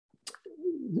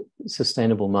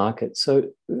sustainable markets.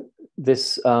 So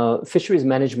this fisheries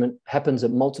management happens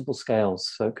at multiple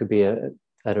scales. So it could be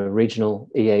at a regional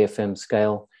EAFM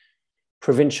scale,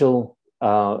 provincial,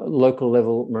 local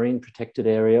level, marine protected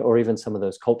area, or even some of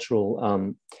those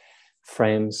cultural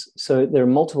frames. So there are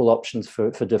multiple options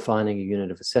for defining a unit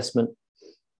of assessment.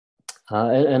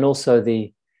 And also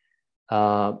the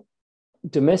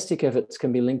domestic efforts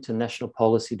can be linked to national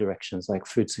policy directions like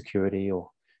food security or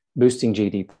boosting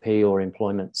GDP or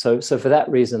employment. So for that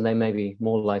reason, they may be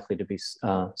more likely to be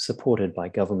supported by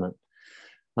government.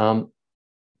 Of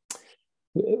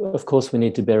course, we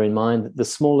need to bear in mind that the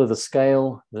smaller the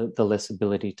scale, the less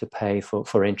ability to pay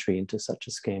for entry into such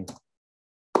a scheme.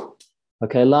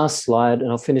 Okay, last slide,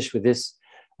 and I'll finish with this.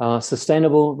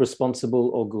 Sustainable,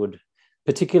 responsible, or good.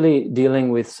 Particularly dealing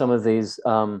with some of these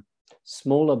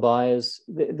smaller buyers,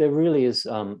 there really is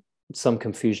some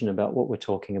confusion about what we're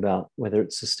talking about, whether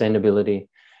it's sustainability,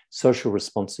 social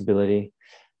responsibility.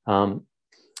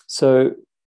 So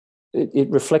it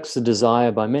reflects the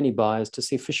desire by many buyers to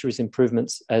see fisheries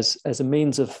improvements as a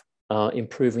means of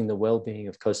improving the well-being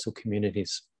of coastal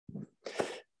communities.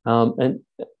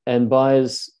 And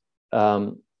buyers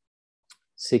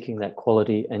seeking that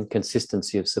quality and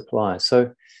consistency of supply.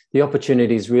 So the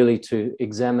opportunity is really to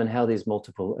examine how these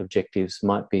multiple objectives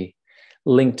might be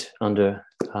linked under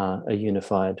a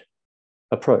unified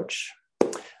approach.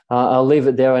 I'll leave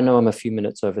it there. I know I'm a few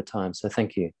minutes over time, so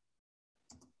thank you.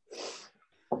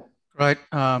 Great,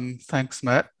 thanks,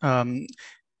 Matt.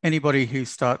 Anybody who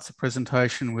starts a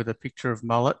presentation with a picture of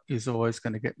mullet is always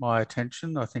going to get my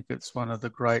attention. I think it's one of the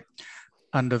great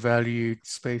undervalued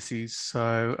species.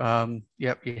 So,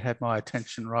 yep, you had my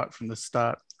attention right from the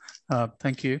start.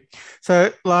 Thank you.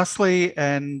 So lastly,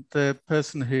 and the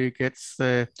person who gets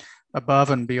the above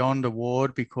and beyond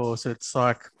award, because it's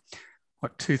like,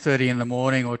 what, 2:30 in the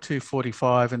morning or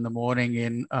 2:45 in the morning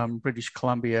in British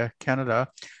Columbia, Canada,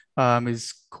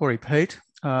 is Corey Peet.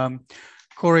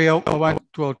 Corey, I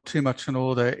won't dwell too much on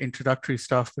all the introductory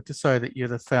stuff, but to say that you're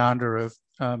the founder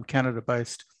of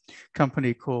Canada-based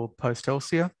company called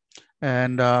Postelsia,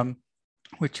 and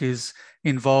which is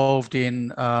involved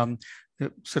in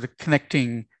sort of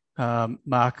connecting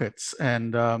markets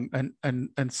and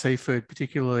seafood,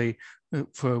 particularly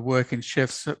for work in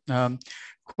chefs.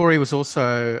 Corey was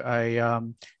also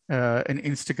an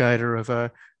instigator of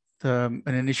an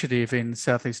initiative in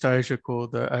Southeast Asia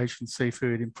called the Asian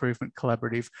Seafood Improvement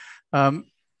Collaborative.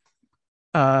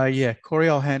 Yeah, Corey,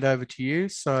 I'll hand over to you.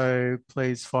 So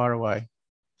please fire away.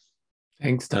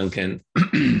 Thanks, Duncan.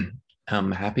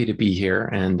 I'm happy to be here,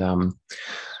 and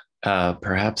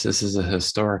perhaps this is a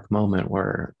historic moment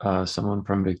where someone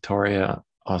from Victoria,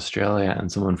 Australia,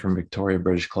 and someone from Victoria,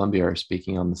 British Columbia are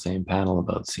speaking on the same panel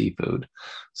about seafood.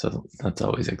 So that's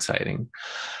always exciting.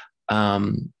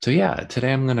 So yeah,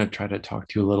 today I'm going to try to talk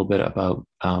to you a little bit about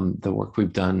the work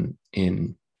we've done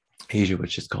in Asia,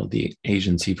 which is called the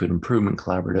Asian Seafood Improvement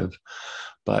Collaborative.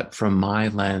 But from my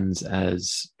lens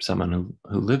as someone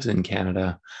who lives in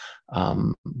Canada,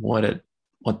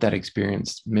 what that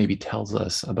experience maybe tells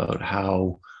us about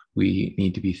how we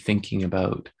need to be thinking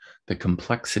about the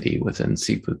complexity within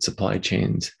seafood supply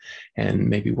chains and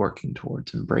maybe working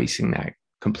towards embracing that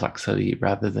complexity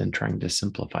rather than trying to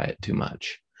simplify it too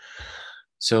much.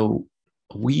 So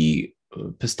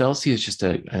Postelsia is just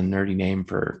a nerdy name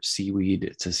for seaweed.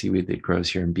 It's a seaweed that grows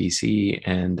here in BC,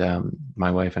 and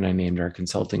my wife and I named our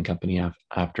consulting company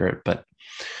after it. But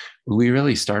we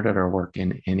really started our work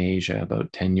in Asia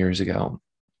about 10 years ago.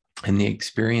 And the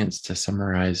experience, to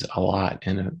summarize a lot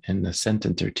in a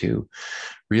sentence or two,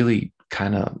 really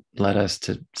kind of led us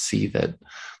to see that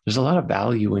there's a lot of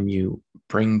value when you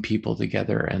bring people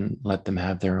together and let them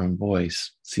have their own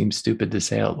voice. Seems stupid to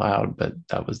say out loud, but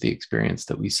that was the experience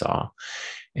that we saw.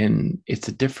 And it's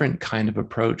a different kind of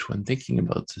approach when thinking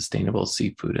about sustainable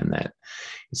seafood, in that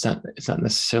it's not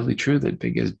necessarily true that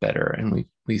big is better. And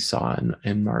we saw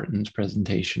in Martin's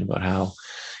presentation about how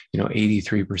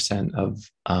 83% of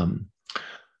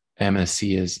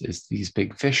MSC is these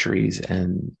big fisheries,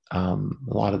 and a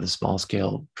lot of the small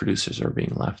scale producers are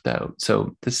being left out.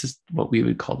 So this is what we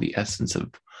would call the essence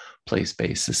of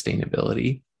place-based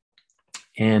sustainability.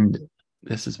 And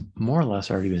this has more or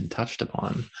less already been touched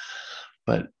upon.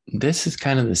 But this is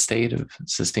kind of the state of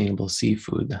sustainable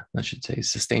seafood, I should say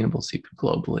sustainable seafood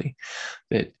globally,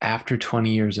 that after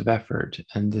 20 years of effort,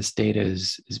 and this data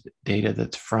is data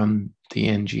that's from the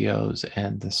NGOs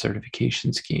and the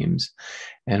certification schemes,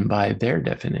 and by their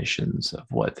definitions of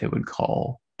what they would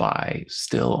call buy,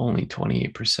 still only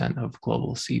 28% of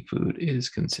global seafood is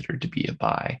considered to be a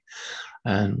buy.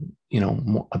 And,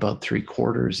 about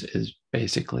 3/4 is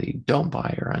basically don't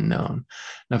buy or unknown.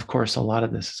 And of course, a lot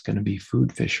of this is going to be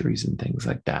food fisheries and things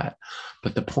like that.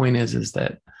 But the point is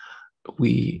that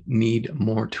we need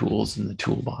more tools in the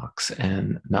toolbox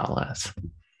and not less.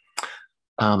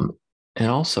 And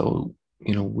also,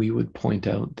 we would point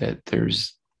out that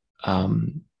there's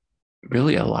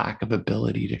really a lack of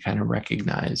ability to kind of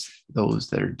recognize those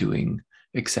that are doing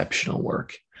exceptional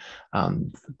work.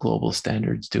 Global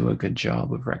standards do a good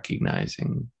job of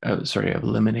of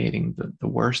eliminating the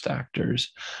worst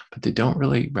actors, but they don't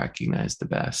really recognize the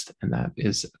best. And that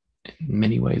is in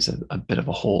many ways a bit of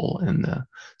a hole in the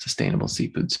sustainable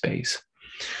seafood space.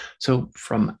 So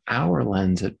from our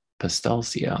lens at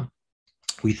Postelsia,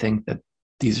 we think that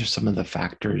these are some of the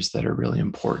factors that are really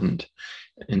important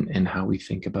in how we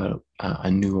think about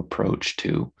a new approach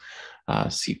to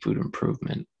seafood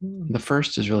improvement. The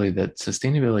first is really that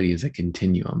sustainability is a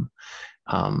continuum.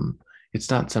 It's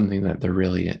not something that there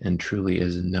really and truly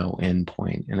is no end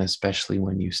point. And especially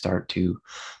when you start to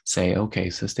say, okay,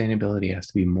 sustainability has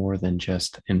to be more than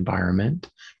just environment,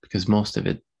 because most of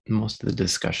the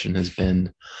discussion has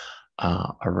been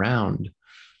around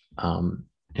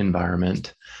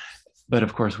environment. But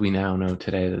of course, we now know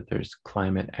today that there's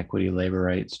climate, equity, labor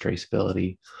rights,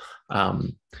 traceability,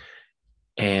 and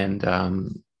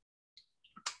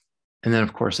then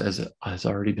of course, as has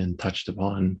already been touched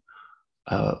upon,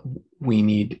 we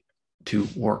need to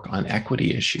work on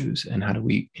equity issues and how do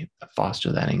we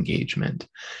foster that engagement.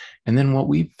 And then what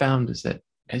we've found is that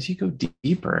as you go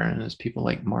deeper, and as people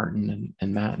like Martin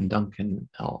and Matt and Duncan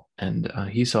and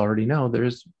Hisa already know,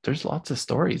 there's lots of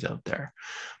stories out there,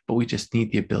 but we just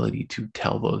need the ability to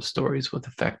tell those stories with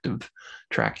effective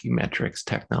tracking metrics,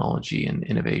 technology, and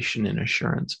innovation and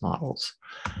assurance models.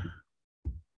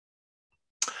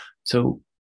 So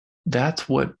that's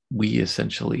what we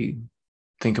essentially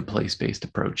think a place-based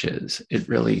approach is. It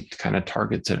really kind of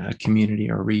targets a community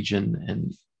or region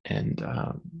and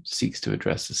seeks to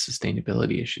address the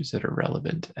sustainability issues that are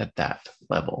relevant at that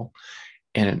level.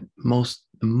 And the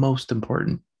most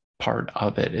important part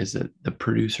of it is that the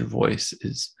producer voice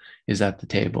is at the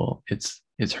table.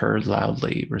 It's heard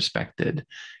loudly, respected,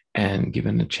 and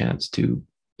given a chance to,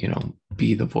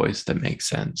 be the voice that makes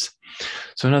sense.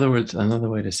 So in other words, another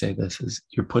way to say this is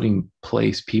you're putting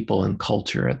place, people, and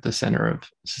culture at the center of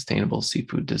sustainable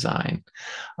seafood design,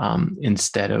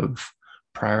 instead of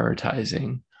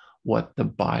prioritizing what the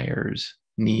buyers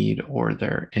need or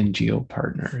their NGO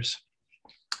partners.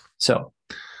 So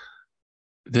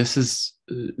this is,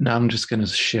 now I'm just going to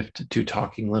shift to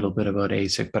talking a little bit about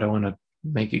ASIC, but I want to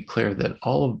make it clear that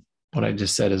all of what I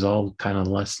just said is all kind of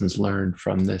lessons learned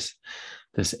from this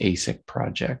ASIC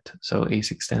project. So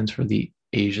ASIC stands for the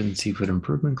Asian Seafood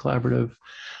Improvement Collaborative,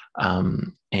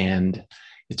 and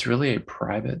it's really a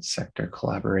private sector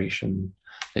collaboration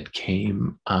that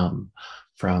came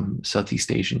from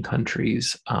Southeast Asian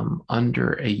countries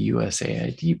under a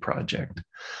USAID project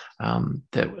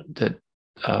that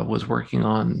was working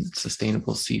on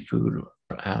sustainable seafood,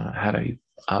 had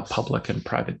a public and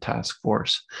private task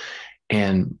force,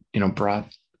 and brought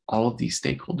all of these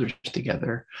stakeholders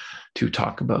together to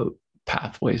talk about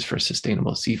pathways for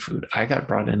sustainable seafood. I got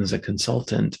brought in as a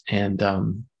consultant and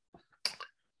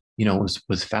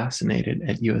was fascinated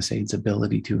at USAID's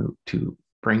ability to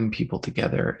bring people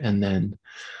together, and then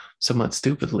somewhat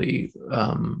stupidly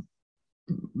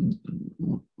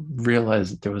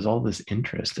realized that there was all this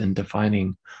interest in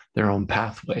defining their own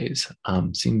pathways.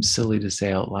 Seems silly to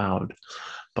say out loud,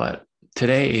 but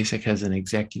today ASIC has an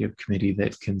executive committee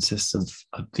that consists of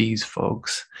these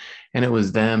folks, and it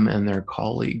was them and their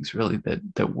colleagues really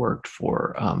that worked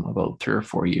for about 3 or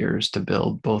 4 years to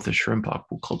build both a shrimp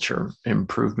aquaculture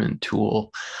improvement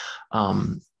tool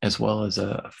as well as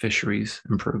a fisheries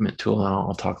improvement tool, and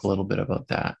I'll talk a little bit about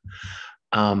that.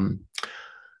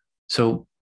 So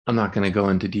I'm not going to go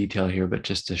into detail here, but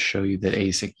just to show you that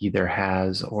ASIC either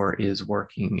has or is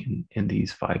working in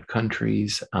these 5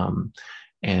 countries.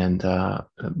 And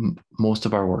most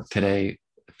of our work today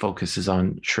focuses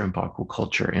on shrimp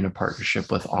aquaculture in a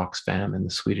partnership with Oxfam and the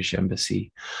Swedish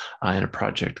Embassy in a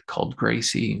project called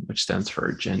GRACE, which stands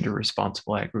for Gender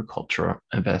Responsible Agricultural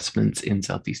Investments in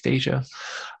Southeast Asia.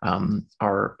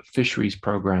 Our fisheries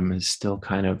program is still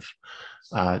kind of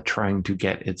trying to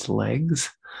get its legs.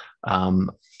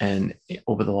 And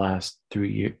over the last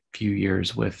few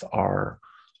years with our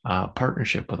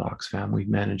partnership with Oxfam, we've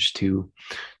managed to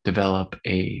develop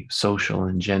a social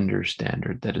and gender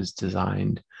standard that is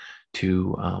designed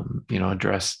to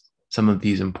address some of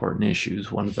these important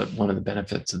issues. One of the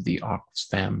benefits of the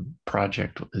Oxfam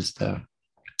project is the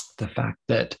fact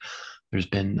that there's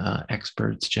been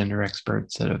gender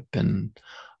experts that have been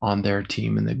on their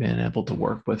team, and they've been able to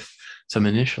work with some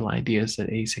initial ideas that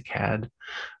ASIC had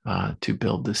to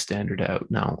build this standard out.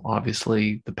 Now,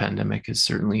 obviously, the pandemic has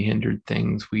certainly hindered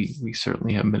things. We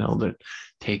certainly haven't been able to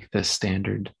take this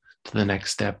standard to the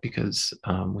next step because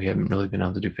we haven't really been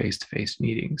able to do face-to-face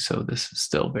meetings. So this is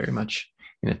still very much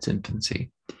in its infancy.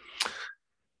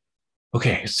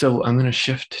 Okay, so I'm going to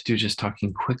shift to just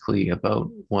talking quickly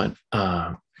about what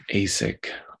ASIC,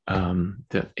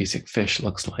 the ASIC fish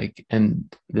looks like.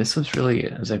 And this was really,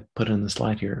 as I put in the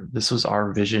slide here, this was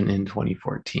our vision in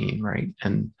 2014, right?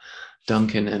 And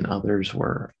Duncan and others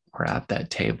were at that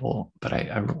table, but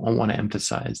I want to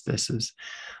emphasize this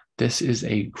is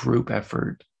a group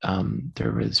effort.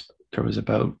 There was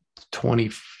about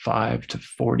 25 to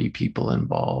 40 people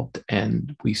involved,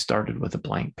 and we started with a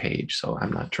blank page. So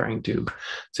I'm not trying to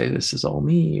say this is all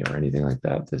me or anything like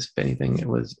that. If anything, it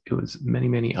was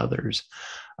many others.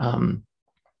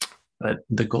 But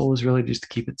the goal was really just to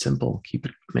keep it simple,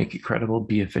 make it credible,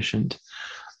 be efficient.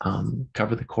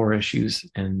 cover the core issues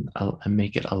and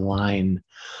make it align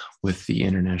with the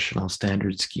international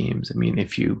standard schemes. I mean,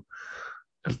 if you,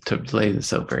 to lay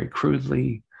this out very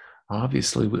crudely,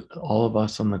 obviously all of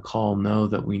us on the call know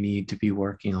that we need to be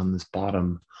working on this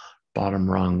bottom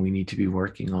rung. We need to be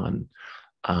working on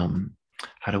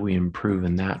how do we improve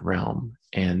in that realm.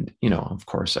 And, you know, of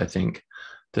course, I think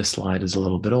this slide is a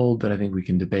little bit old, but I think we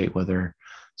can debate whether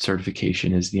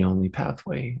certification is the only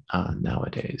pathway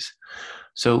nowadays.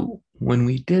 So when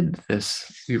we did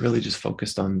this, we really just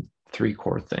focused on 3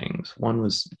 core things. One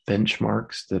was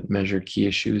benchmarks that measure key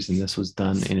issues, and this was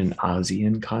done in an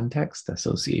ASEAN context,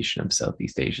 Association of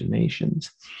Southeast Asian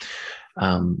Nations.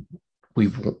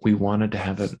 We wanted to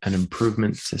have an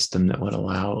improvement system that would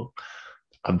allow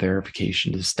a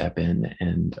verification to step in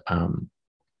and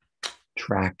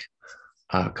track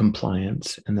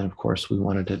compliance. And then, of course, we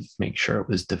wanted to make sure it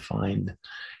was defined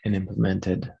and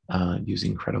implemented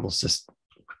using credible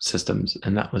systems.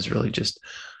 And that was really just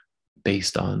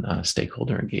based on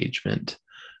stakeholder engagement.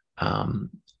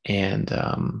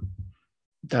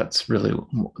 That's really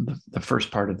the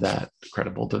first part of that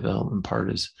credible development part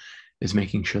is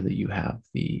making sure that you have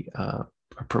the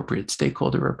appropriate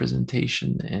stakeholder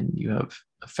representation and you have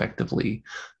effectively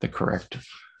the correct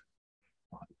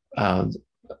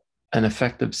an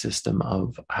effective system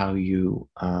of how you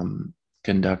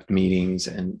conduct meetings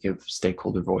and give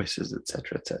stakeholder voices, et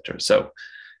cetera, et cetera. So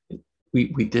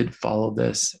we did follow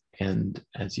this. And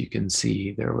as you can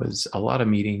see, there was a lot of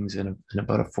meetings in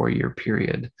about a 4-year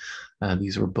period.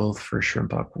 These were both for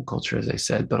shrimp aquaculture, as I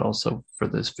said, but also for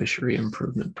this fishery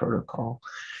improvement protocol.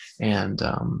 And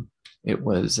it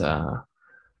was,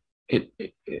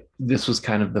 this was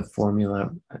kind of the formula,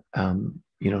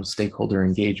 stakeholder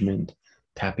engagement,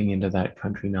 tapping into that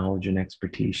country knowledge and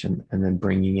expertise, and then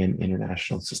bringing in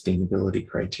international sustainability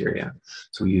criteria.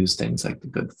 So we use things like the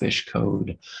Good Fish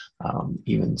Code,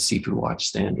 even Seafood Watch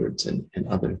standards and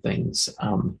other things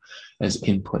as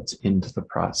inputs into the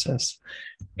process.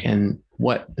 And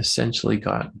what essentially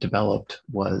got developed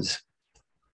was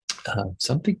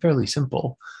something fairly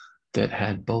simple that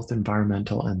had both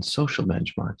environmental and social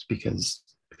benchmarks, because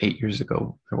 8 years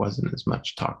ago, there wasn't as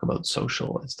much talk about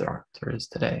social as there is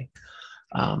today.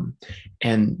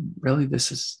 And really,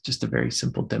 this is just a very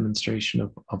simple demonstration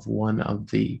of one of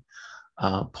the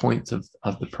points of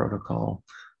the protocol.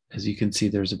 As you can see,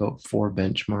 there's about 4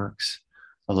 benchmarks,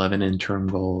 11 interim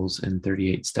goals, and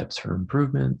 38 steps for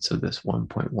improvement. So this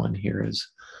 1.1 here is,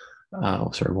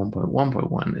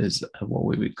 1.1.1 is what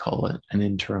we would call it an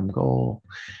interim goal.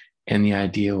 And the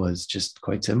idea was just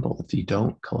quite simple. If you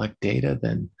don't collect data,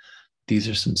 then these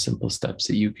are some simple steps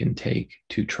that you can take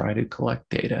to try to collect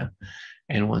data.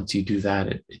 And once you do that,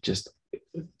 it just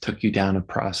took you down a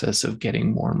process of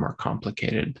getting more and more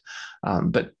complicated.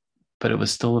 But it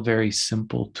was still a very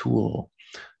simple tool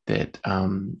that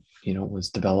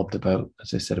was developed about,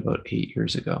 as I said, about 8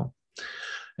 years ago.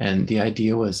 And the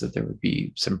idea was that there would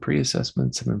be some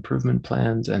pre-assessment, some improvement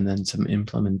plans, and then some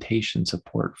implementation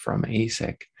support from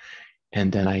ASIC.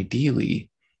 And then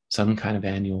ideally, some kind of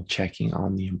annual checking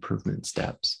on the improvement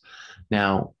steps.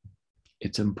 Now,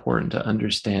 it's important to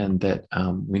understand that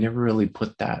we never really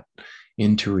put that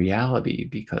into reality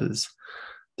because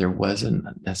there wasn't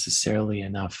necessarily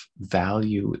enough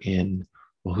value in,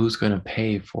 well, who's going to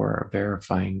pay for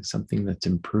verifying something that's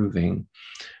improving,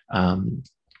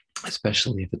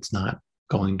 especially if it's not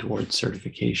going towards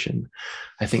certification.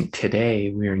 I think today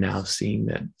we are now seeing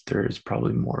that there is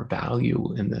probably more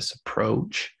value in this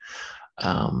approach.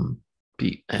 And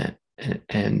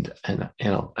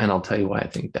I'll tell you why I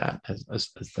think that as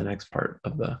the next part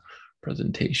of the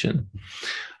presentation.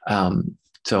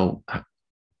 So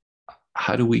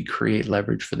how do we create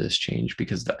leverage for this change?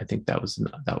 Because I think that was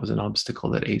an obstacle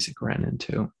that ASIC ran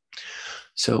into.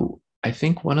 So I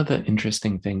think one of the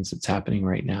interesting things that's happening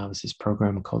right now is this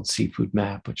program called Seafood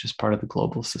Map, which is part of the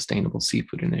Global Sustainable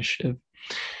Seafood Initiative.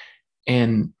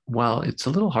 And while it's a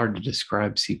little hard to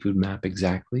describe Seafood Map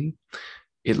exactly,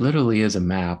 it literally is a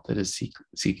map that is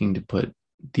seeking to put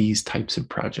these types of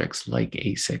projects like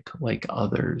ASIC, like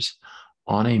others,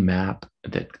 on a map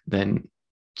that then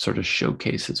sort of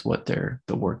showcases what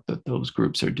the work that those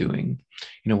groups are doing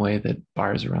in a way that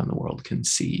buyers around the world can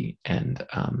see and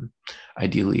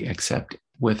ideally accept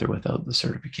with or without the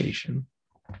certification.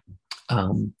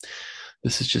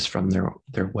 This is just from their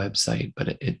website,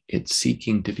 but it's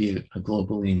seeking to be a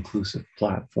globally inclusive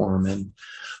platform. And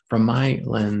from my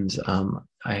lens,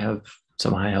 I have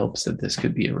some high hopes that this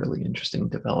could be a really interesting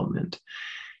development.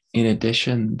 In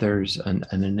addition, there's an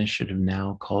initiative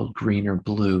now called Green or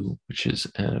Blue, which is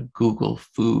a Google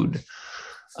food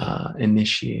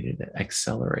initiated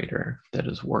accelerator that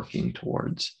is working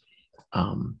towards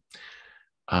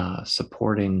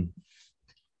supporting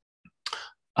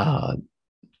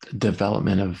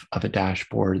development of a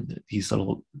dashboard. These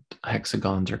little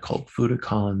hexagons are called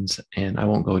foodicons, and I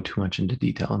won't go too much into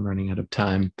detail. I'm running out of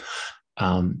time,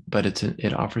 but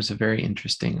it offers a very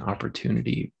interesting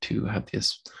opportunity to have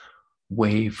this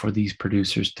way for these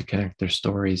producers to connect their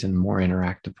stories in more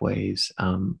interactive ways,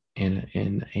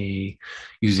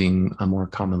 using a more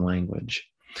common language.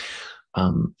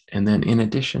 And then in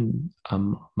addition,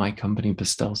 my company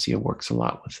Pastelcia works a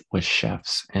lot with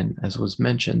chefs, and as was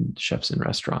mentioned, chefs in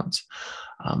restaurants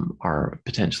are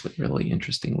potentially a really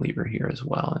interesting lever here as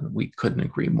well, and we couldn't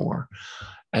agree more.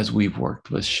 As we've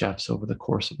worked with chefs over the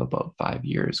course of about 5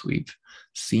 years, we've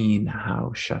seen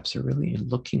how chefs are really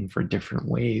looking for different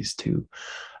ways to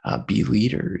be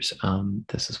leaders.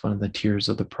 This is one of the tiers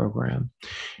of the program.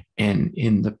 And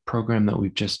in the program that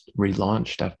we've just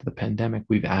relaunched after the pandemic,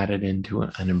 we've added into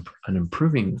an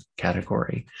improving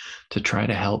category to try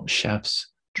to help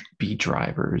chefs be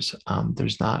drivers.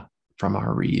 There's not, from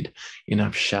our read,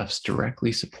 enough chefs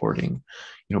directly supporting,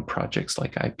 projects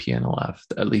like IPNLF,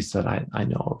 at least that I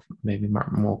know of. Maybe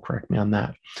Martin will correct me on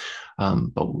that.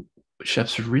 But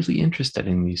chefs are really interested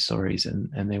in these stories,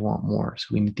 and they want more. So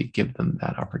we need to give them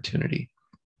that opportunity.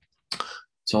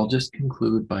 So I'll just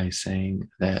conclude by saying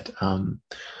that,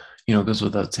 it goes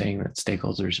without saying that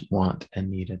stakeholders want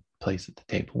and need a place at the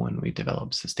table when we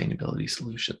develop sustainability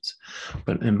solutions.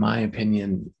 But in my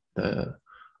opinion,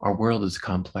 our world is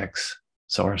complex.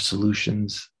 So our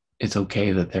solutions, it's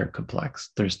okay that they're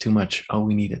complex. There's too much,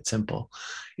 we need it simple.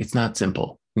 It's not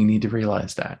simple. We need to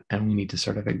realize that, and we need to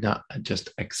sort of just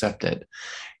accept it.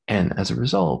 And as a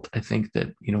result, I think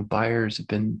that, buyers have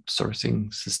been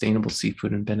sourcing sustainable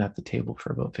seafood and been at the table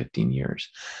for about 15 years.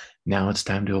 Now it's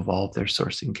time to evolve their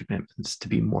sourcing commitments to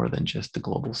be more than just the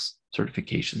global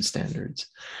certification standards.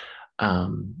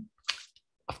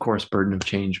 Of course, burden of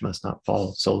change must not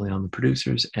fall solely on the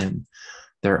producers, and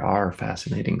there are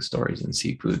fascinating stories in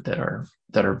seafood that are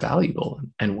valuable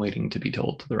and waiting to be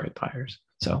told to the right buyers.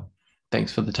 So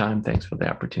thanks for the time. Thanks for the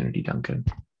opportunity, Duncan.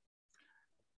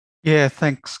 Yeah,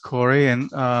 thanks, Corey.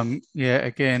 And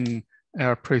again,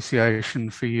 our appreciation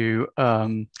for you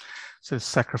sort of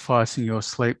sacrificing your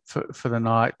sleep for the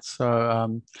night.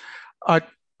 So I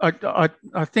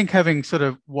think, having sort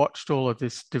of watched all of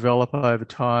this develop over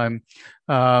time,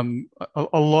 a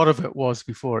lot of it was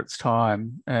before its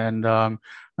time, and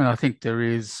I think there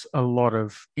is a lot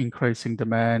of increasing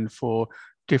demand for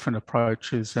different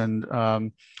approaches and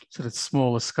sort of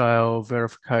smaller scale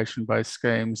verification-based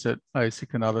schemes that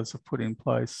ASIC and others have put in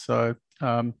place. So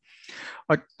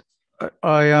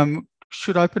I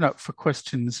should open up for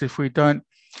questions. If we don't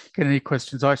get any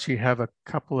questions, I actually have a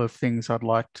couple of things I'd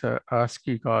like to ask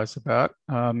you guys about.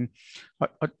 I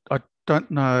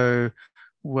don't know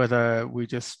whether we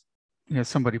just,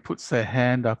 somebody puts their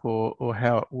hand up or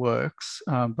how it works,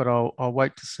 but I'll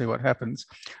wait to see what happens.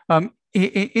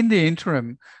 In the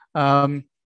interim, I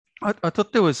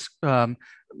thought there was a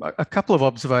couple of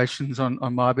observations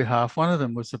on my behalf. One of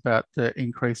them was about the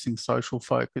increasing social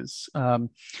focus.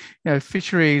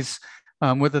 Fisheries,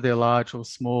 whether they're large or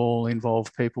small,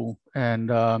 involve people, and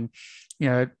the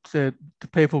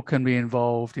people can be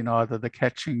involved in either the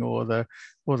catching or the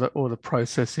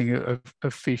processing of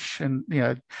fish, and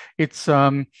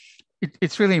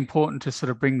it's really important to sort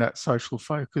of bring that social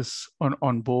focus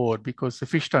on board, because the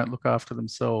fish don't look after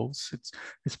themselves.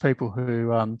 It's people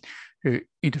who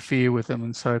interfere with them,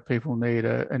 and so people need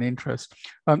an interest.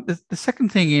 The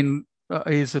second thing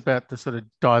is about the sort of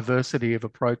diversity of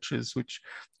approaches, which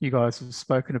you guys have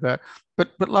spoken about.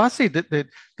 But lastly, the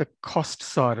cost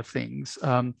side of things.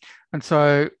 And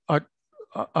so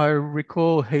I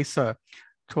recall Hisa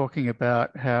talking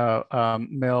about how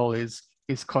MEL is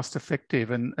cost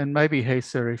effective, and maybe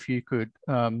Hisa, if you could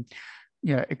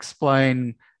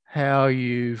explain how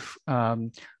you've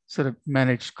sort of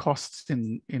managed costs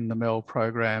in the MEL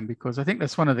program, because I think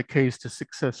that's one of the keys to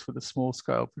success for the small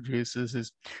scale producers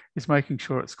is making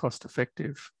sure it's cost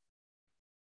effective.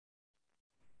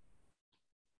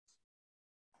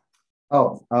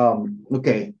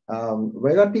 Okay.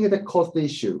 Regarding the cost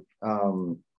issue,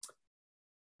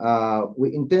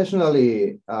 we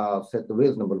intentionally set a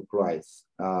reasonable price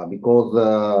because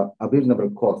a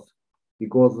reasonable cost,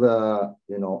 because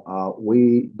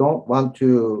we don't want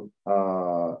to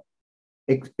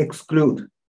exclude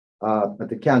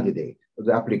the candidate,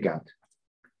 the applicant.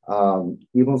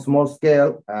 Even small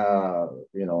scale,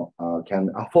 can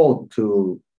afford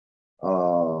to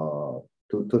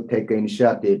take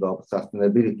initiative of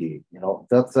sustainability.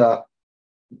 That's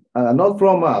not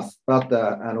from us, but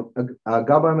a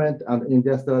government and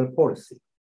industrial policy.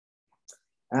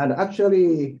 And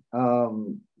actually,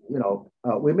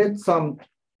 we met some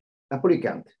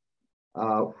applicant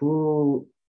who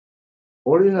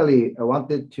originally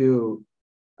wanted to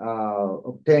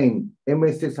obtain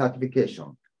MSC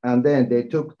certification, and then they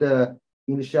took the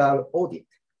initial audit,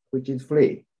 which is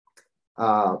free.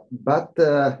 But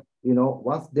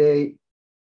once they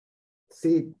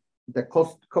see the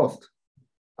cost,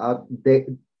 they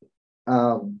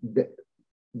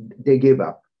give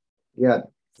up. Yeah,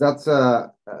 that's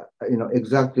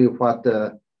exactly what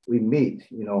we meet,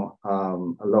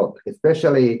 a lot,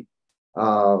 especially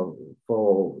for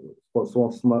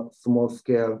small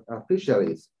scale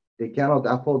fisheries. They cannot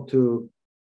afford to,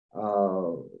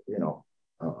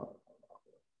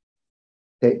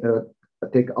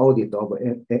 take audit of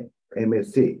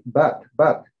MSC. But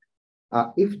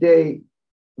if they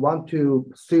want to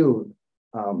pursue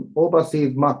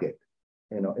overseas market,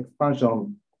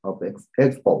 expansion of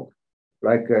export,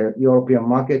 like European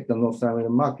market and North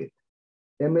American market,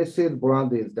 MSC's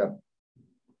brand is the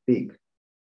big,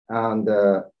 and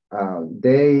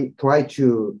they try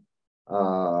to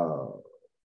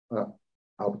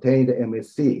obtain the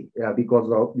MSC because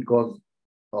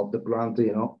of the brand,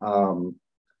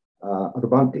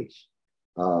 advantage.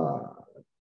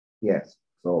 Yes,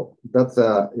 so that's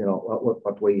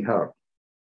what we heard.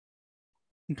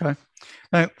 Okay,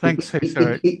 thanks,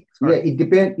 Hisanori. It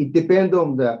depends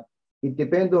on the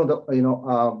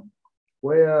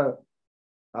where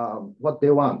what they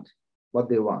want.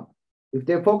 If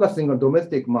they're focusing on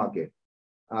domestic market,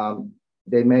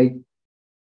 they may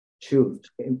choose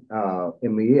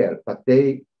MEL, but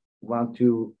they want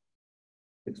to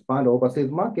expand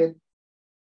overseas market,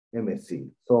 MSC.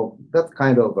 So that's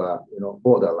kind of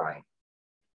borderline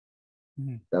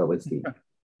that we see.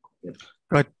 Yes.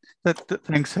 Right.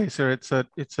 Thanks, Hisa.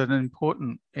 It's an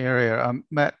important area.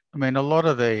 Matt, I mean, a lot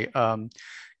of the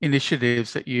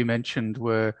initiatives that you mentioned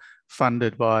were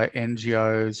funded by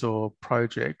NGOs or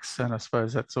projects, and I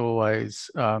suppose that's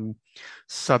always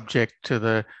subject to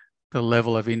the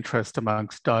level of interest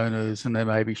amongst donors, and there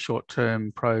may be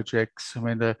short-term projects. I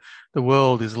mean, the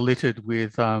world is littered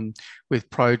with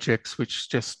projects which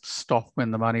just stop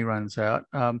when the money runs out.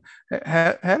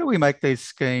 How do we make these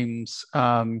schemes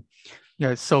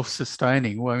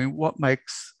self-sustaining? Well, I mean, what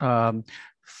makes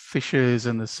fishers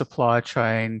and the supply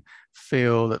chain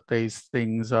feel that these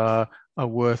things are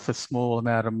worth a small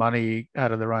amount of money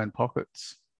out of their own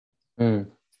pockets?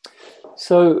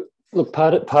 So, look,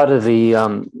 part of the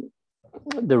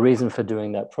reason for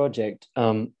doing that project,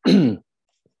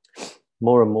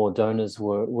 more and more donors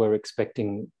were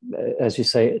expecting, as you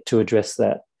say, to address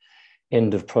that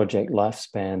end of project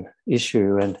lifespan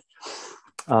issue. And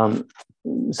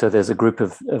so there's a group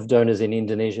of donors in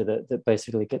Indonesia that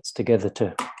basically gets together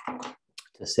to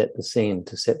set the scene,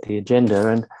 to set the agenda.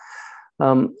 And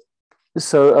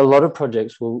so a lot of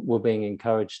projects were being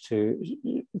encouraged to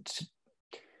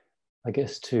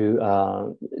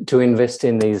invest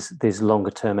in these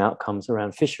longer term outcomes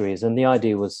around fisheries. And the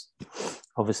idea was,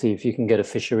 obviously, if you can get a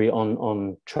fishery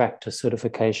on track to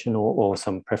certification or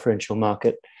some preferential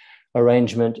market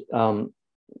arrangement,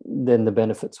 then the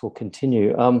benefits will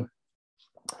continue.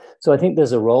 So I think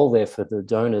there's a role there for the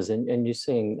donors, and you're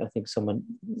seeing, I think someone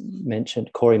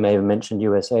mentioned, Corey may have mentioned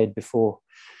USAID before,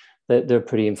 that they're a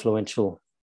pretty influential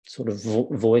sort of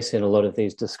voice in a lot of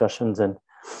these discussions. And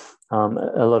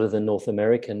a lot of the North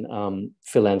American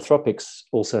philanthropics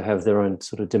also have their own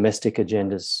sort of domestic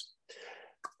agendas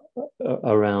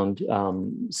around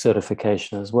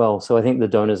certification as well. So I think the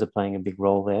donors are playing a big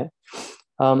role there.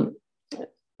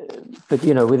 But,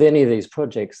 with any of these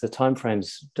projects, the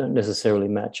timeframes don't necessarily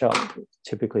match up.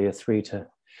 Typically a 3 to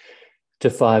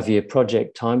 5 year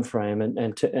project timeframe,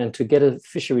 and to get a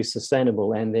fishery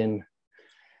sustainable and then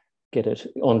get it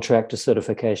on track to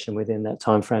certification within that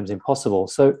timeframe is impossible.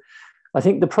 So I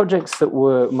think the projects that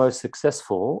were most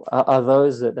successful are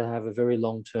those that have a very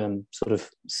long-term sort of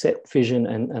set vision,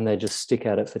 and they just stick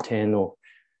at it for 10 or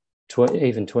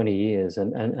even 20 years.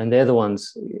 And they're the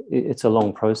ones, it's a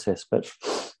long process, but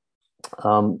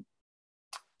that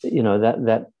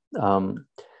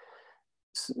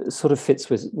sort of fits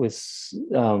with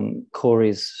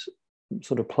Corey's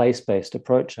sort of place-based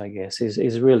approach, I guess,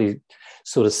 is really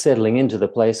sort of settling into the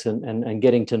place and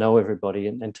getting to know everybody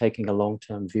and taking a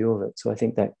long-term view of it. So I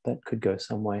think that could go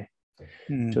some way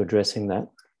to addressing that.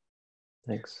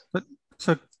 Thanks.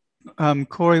 So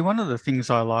Corey, one of the things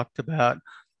I liked about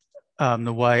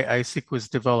the way ASIC was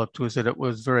developed was that it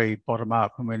was very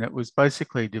bottom-up. I mean, it was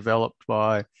basically developed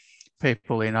by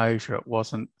people in Asia. It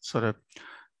wasn't sort of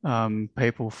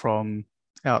people from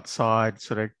outside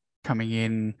sort of coming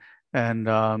in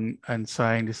and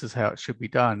saying this is how it should be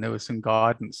done. There was some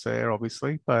guidance there,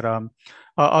 obviously, but I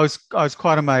was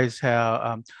quite amazed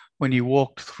how when you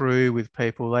walked through with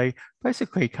people, they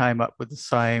basically came up with the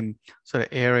same sort of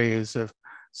areas of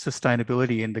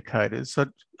sustainability indicators. So,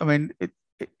 I mean,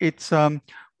 it's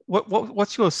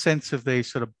what's your sense of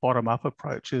these sort of bottom-up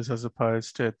approaches as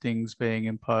opposed to things being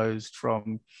imposed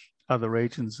from other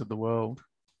regions of the world?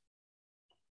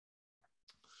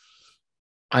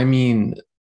 I mean,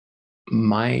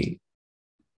 my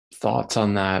thoughts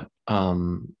on that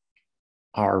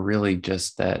are really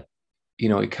just that, you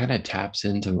know, it kind of taps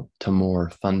into more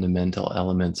fundamental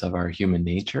elements of our human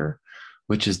nature,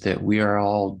 which is that we are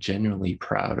all genuinely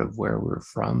proud of where we're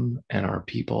from and our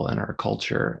people and our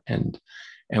culture, and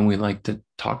we like to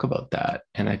talk about that.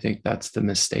 And I think that's the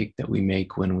mistake that we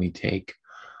make when we take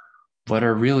what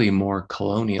are really more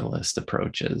colonialist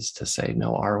approaches to say,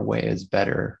 no, our way is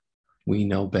better. We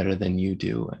know better than you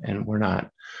do. And we're not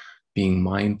being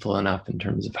mindful enough in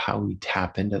terms of how we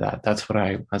tap into that. That's what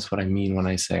I mean when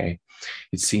I say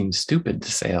it seems stupid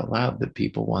to say out loud that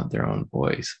people want their own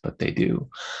voice, but they do.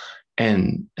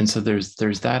 And so there's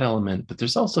that element, but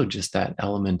there's also just that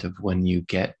element of when you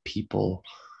get people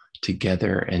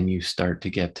together and you start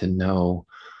to get to know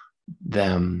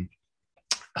them,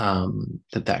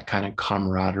 that kind of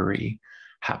camaraderie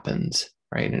happens,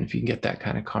 right? And if you can get that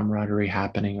kind of camaraderie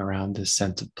happening around this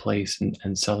sense of place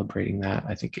and celebrating that,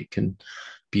 I think it can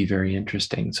be very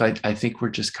interesting. So I think we're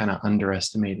just kind of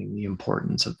underestimating the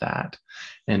importance of that.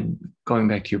 And going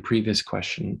back to your previous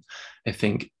question, I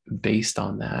think based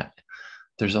on that,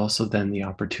 there's also then the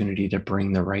opportunity to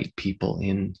bring the right people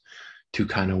in to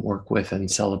kind of work with and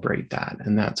celebrate that.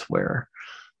 And that's where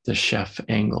the chef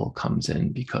angle comes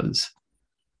in, because,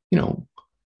 you know,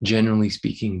 generally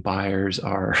speaking, buyers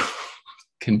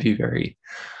can be very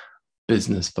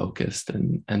business focused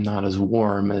and not as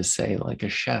warm as, say, like a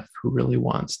chef who really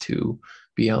wants to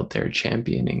be out there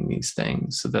championing these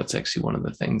things. So that's actually one of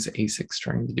the things ASIC's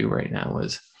trying to do right now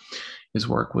is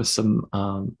work with some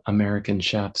American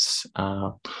chefs.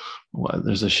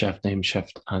 There's a chef named Chef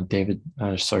 2 David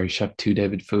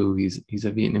Phu. He's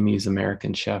a Vietnamese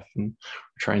American chef, and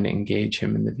we're trying to engage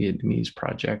him in the Vietnamese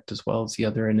project as well as the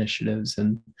other initiatives,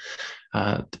 and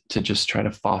to just try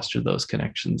to foster those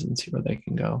connections and see where they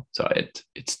can go. So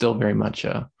it's still very much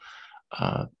the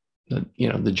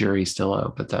jury's still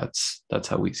out, but that's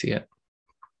how we see it.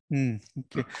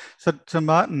 Okay. So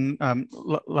Martin,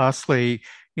 lastly,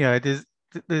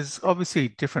 there's obviously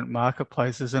different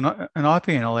marketplaces, and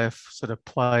IPNLF sort of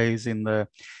plays in the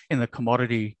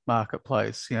commodity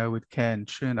marketplace, with canned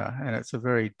tuna, and it's a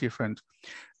very different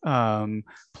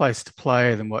place to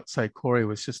play than what, say, Corey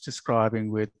was just describing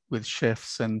with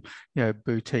chefs and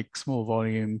boutique small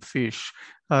volume fish.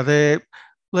 Are there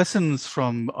lessons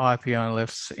from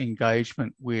IPNLF's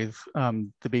engagement with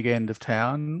the big end of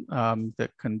town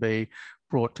that can be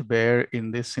brought to bear in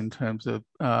this, in terms of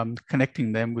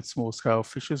connecting them with small scale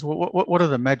fishers? What are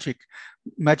the magic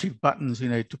buttons you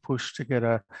need to push to get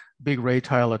a big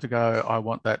retailer to go, I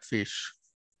want that fish?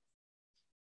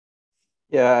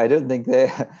 Yeah, I don't think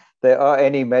there are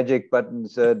any magic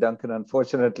buttons, Duncan,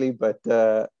 unfortunately, but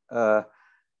I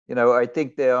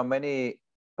think there are many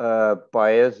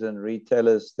buyers and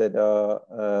retailers that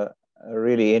are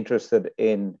really interested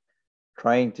in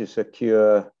trying to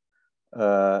secure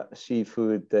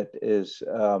seafood that is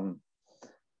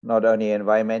not only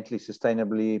environmentally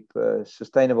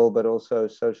sustainable, but also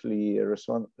socially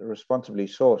responsibly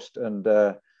sourced. And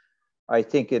I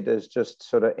think it is just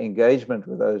sort of engagement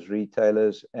with those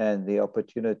retailers and the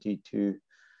opportunity to,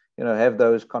 have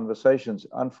those conversations.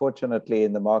 Unfortunately,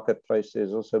 in the marketplace,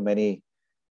 there's also many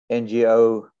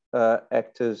NGO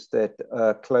actors that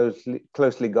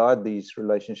closely guard these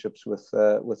relationships with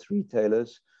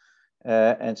retailers,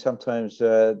 and sometimes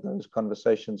those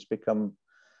conversations become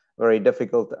very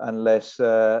difficult unless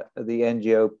the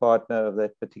NGO partner of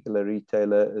that particular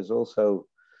retailer is also,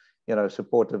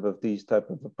 supportive of these type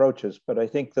of approaches. But I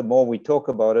think the more we talk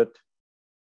about it,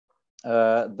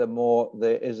 the more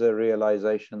there is a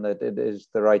realization that it is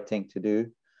the right thing to do.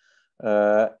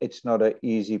 It's not an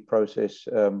easy process.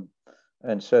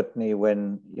 And certainly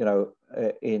when,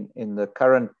 in the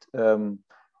current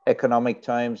economic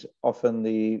times, often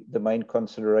the main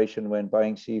consideration when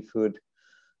buying seafood,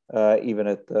 even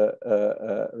at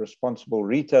the responsible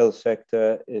retail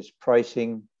sector, is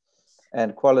pricing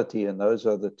and quality. And those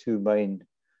are the two main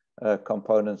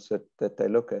components that they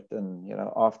look at. And,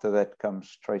 after that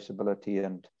comes traceability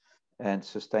and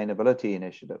sustainability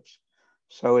initiatives.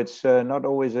 So it's not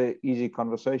always an easy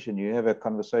conversation. You have a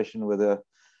conversation with a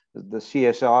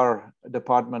CSR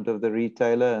department of the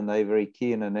retailer, and they're very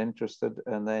keen and interested.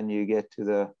 And then you get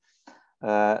to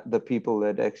the people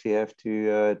that actually have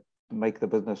to make the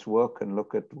business work and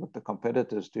look at what the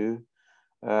competitors do.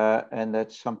 And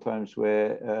that's sometimes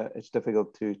where it's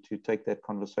difficult to take that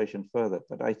conversation further.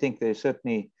 But I think there's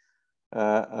certainly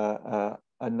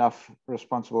enough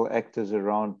responsible actors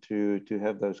around to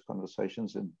have those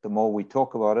conversations. And the more we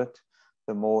talk about it,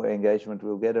 the more engagement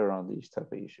we'll get around these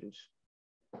type of issues.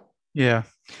 Yeah.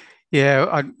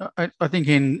 Yeah, I think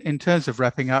in terms of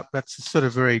wrapping up, that's a sort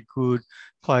of very good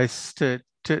place to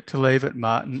leave it,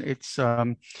 Martin. It's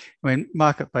I mean,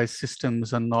 market-based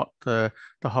systems are not the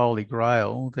holy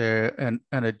grail. They're an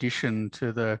addition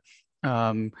to the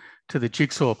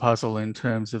jigsaw puzzle in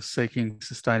terms of seeking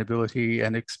sustainability,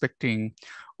 and expecting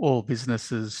all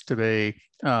businesses to be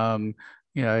you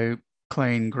know,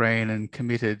 clean, green, and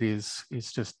committed is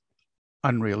just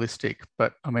unrealistic.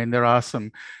 But I mean, there are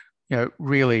some, you know,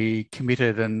 really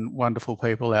committed and wonderful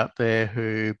people out there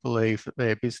who believe that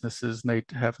their businesses need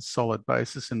to have a solid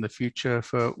basis in the future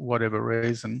for whatever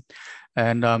reason.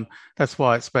 And that's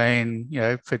why it's been, you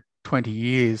know, for 20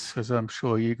 years, as I'm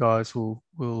sure you guys will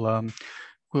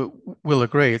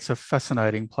agree, it's a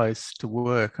fascinating place to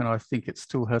work. And I think it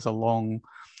still has a long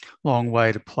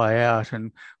way to play out,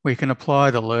 and we can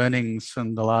apply the learnings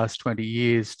from the last 20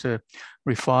 years to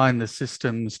refine the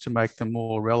systems to make them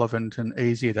more relevant and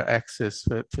easier to access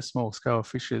for small scale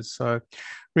fishers. So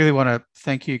really want to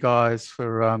thank you guys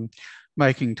for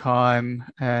making time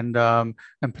and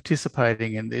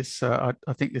participating in this. I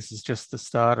think this is just the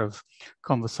start of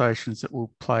conversations that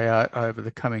will play out over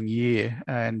the coming year,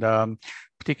 and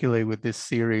particularly with this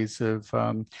series of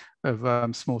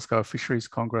small-scale fisheries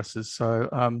congresses.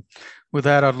 So with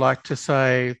that, I'd like to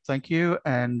say thank you.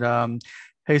 And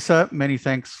Hisa, many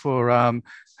thanks for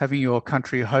having your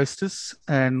country host us,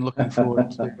 and looking forward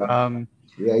to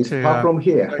yeah, it's far from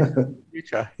here.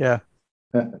 Future, yeah.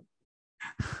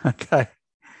 Okay.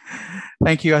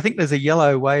 Thank you. I think there's a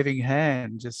yellow waving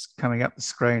hand just coming up the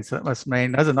screen, so that must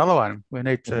mean there's another one.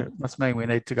 Must mean we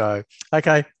need to go.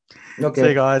 Okay. See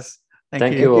you guys. Thank you.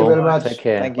 Thank you all. Thank you very much. Take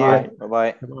care. Thank you.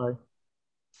 Bye-bye. Bye-bye.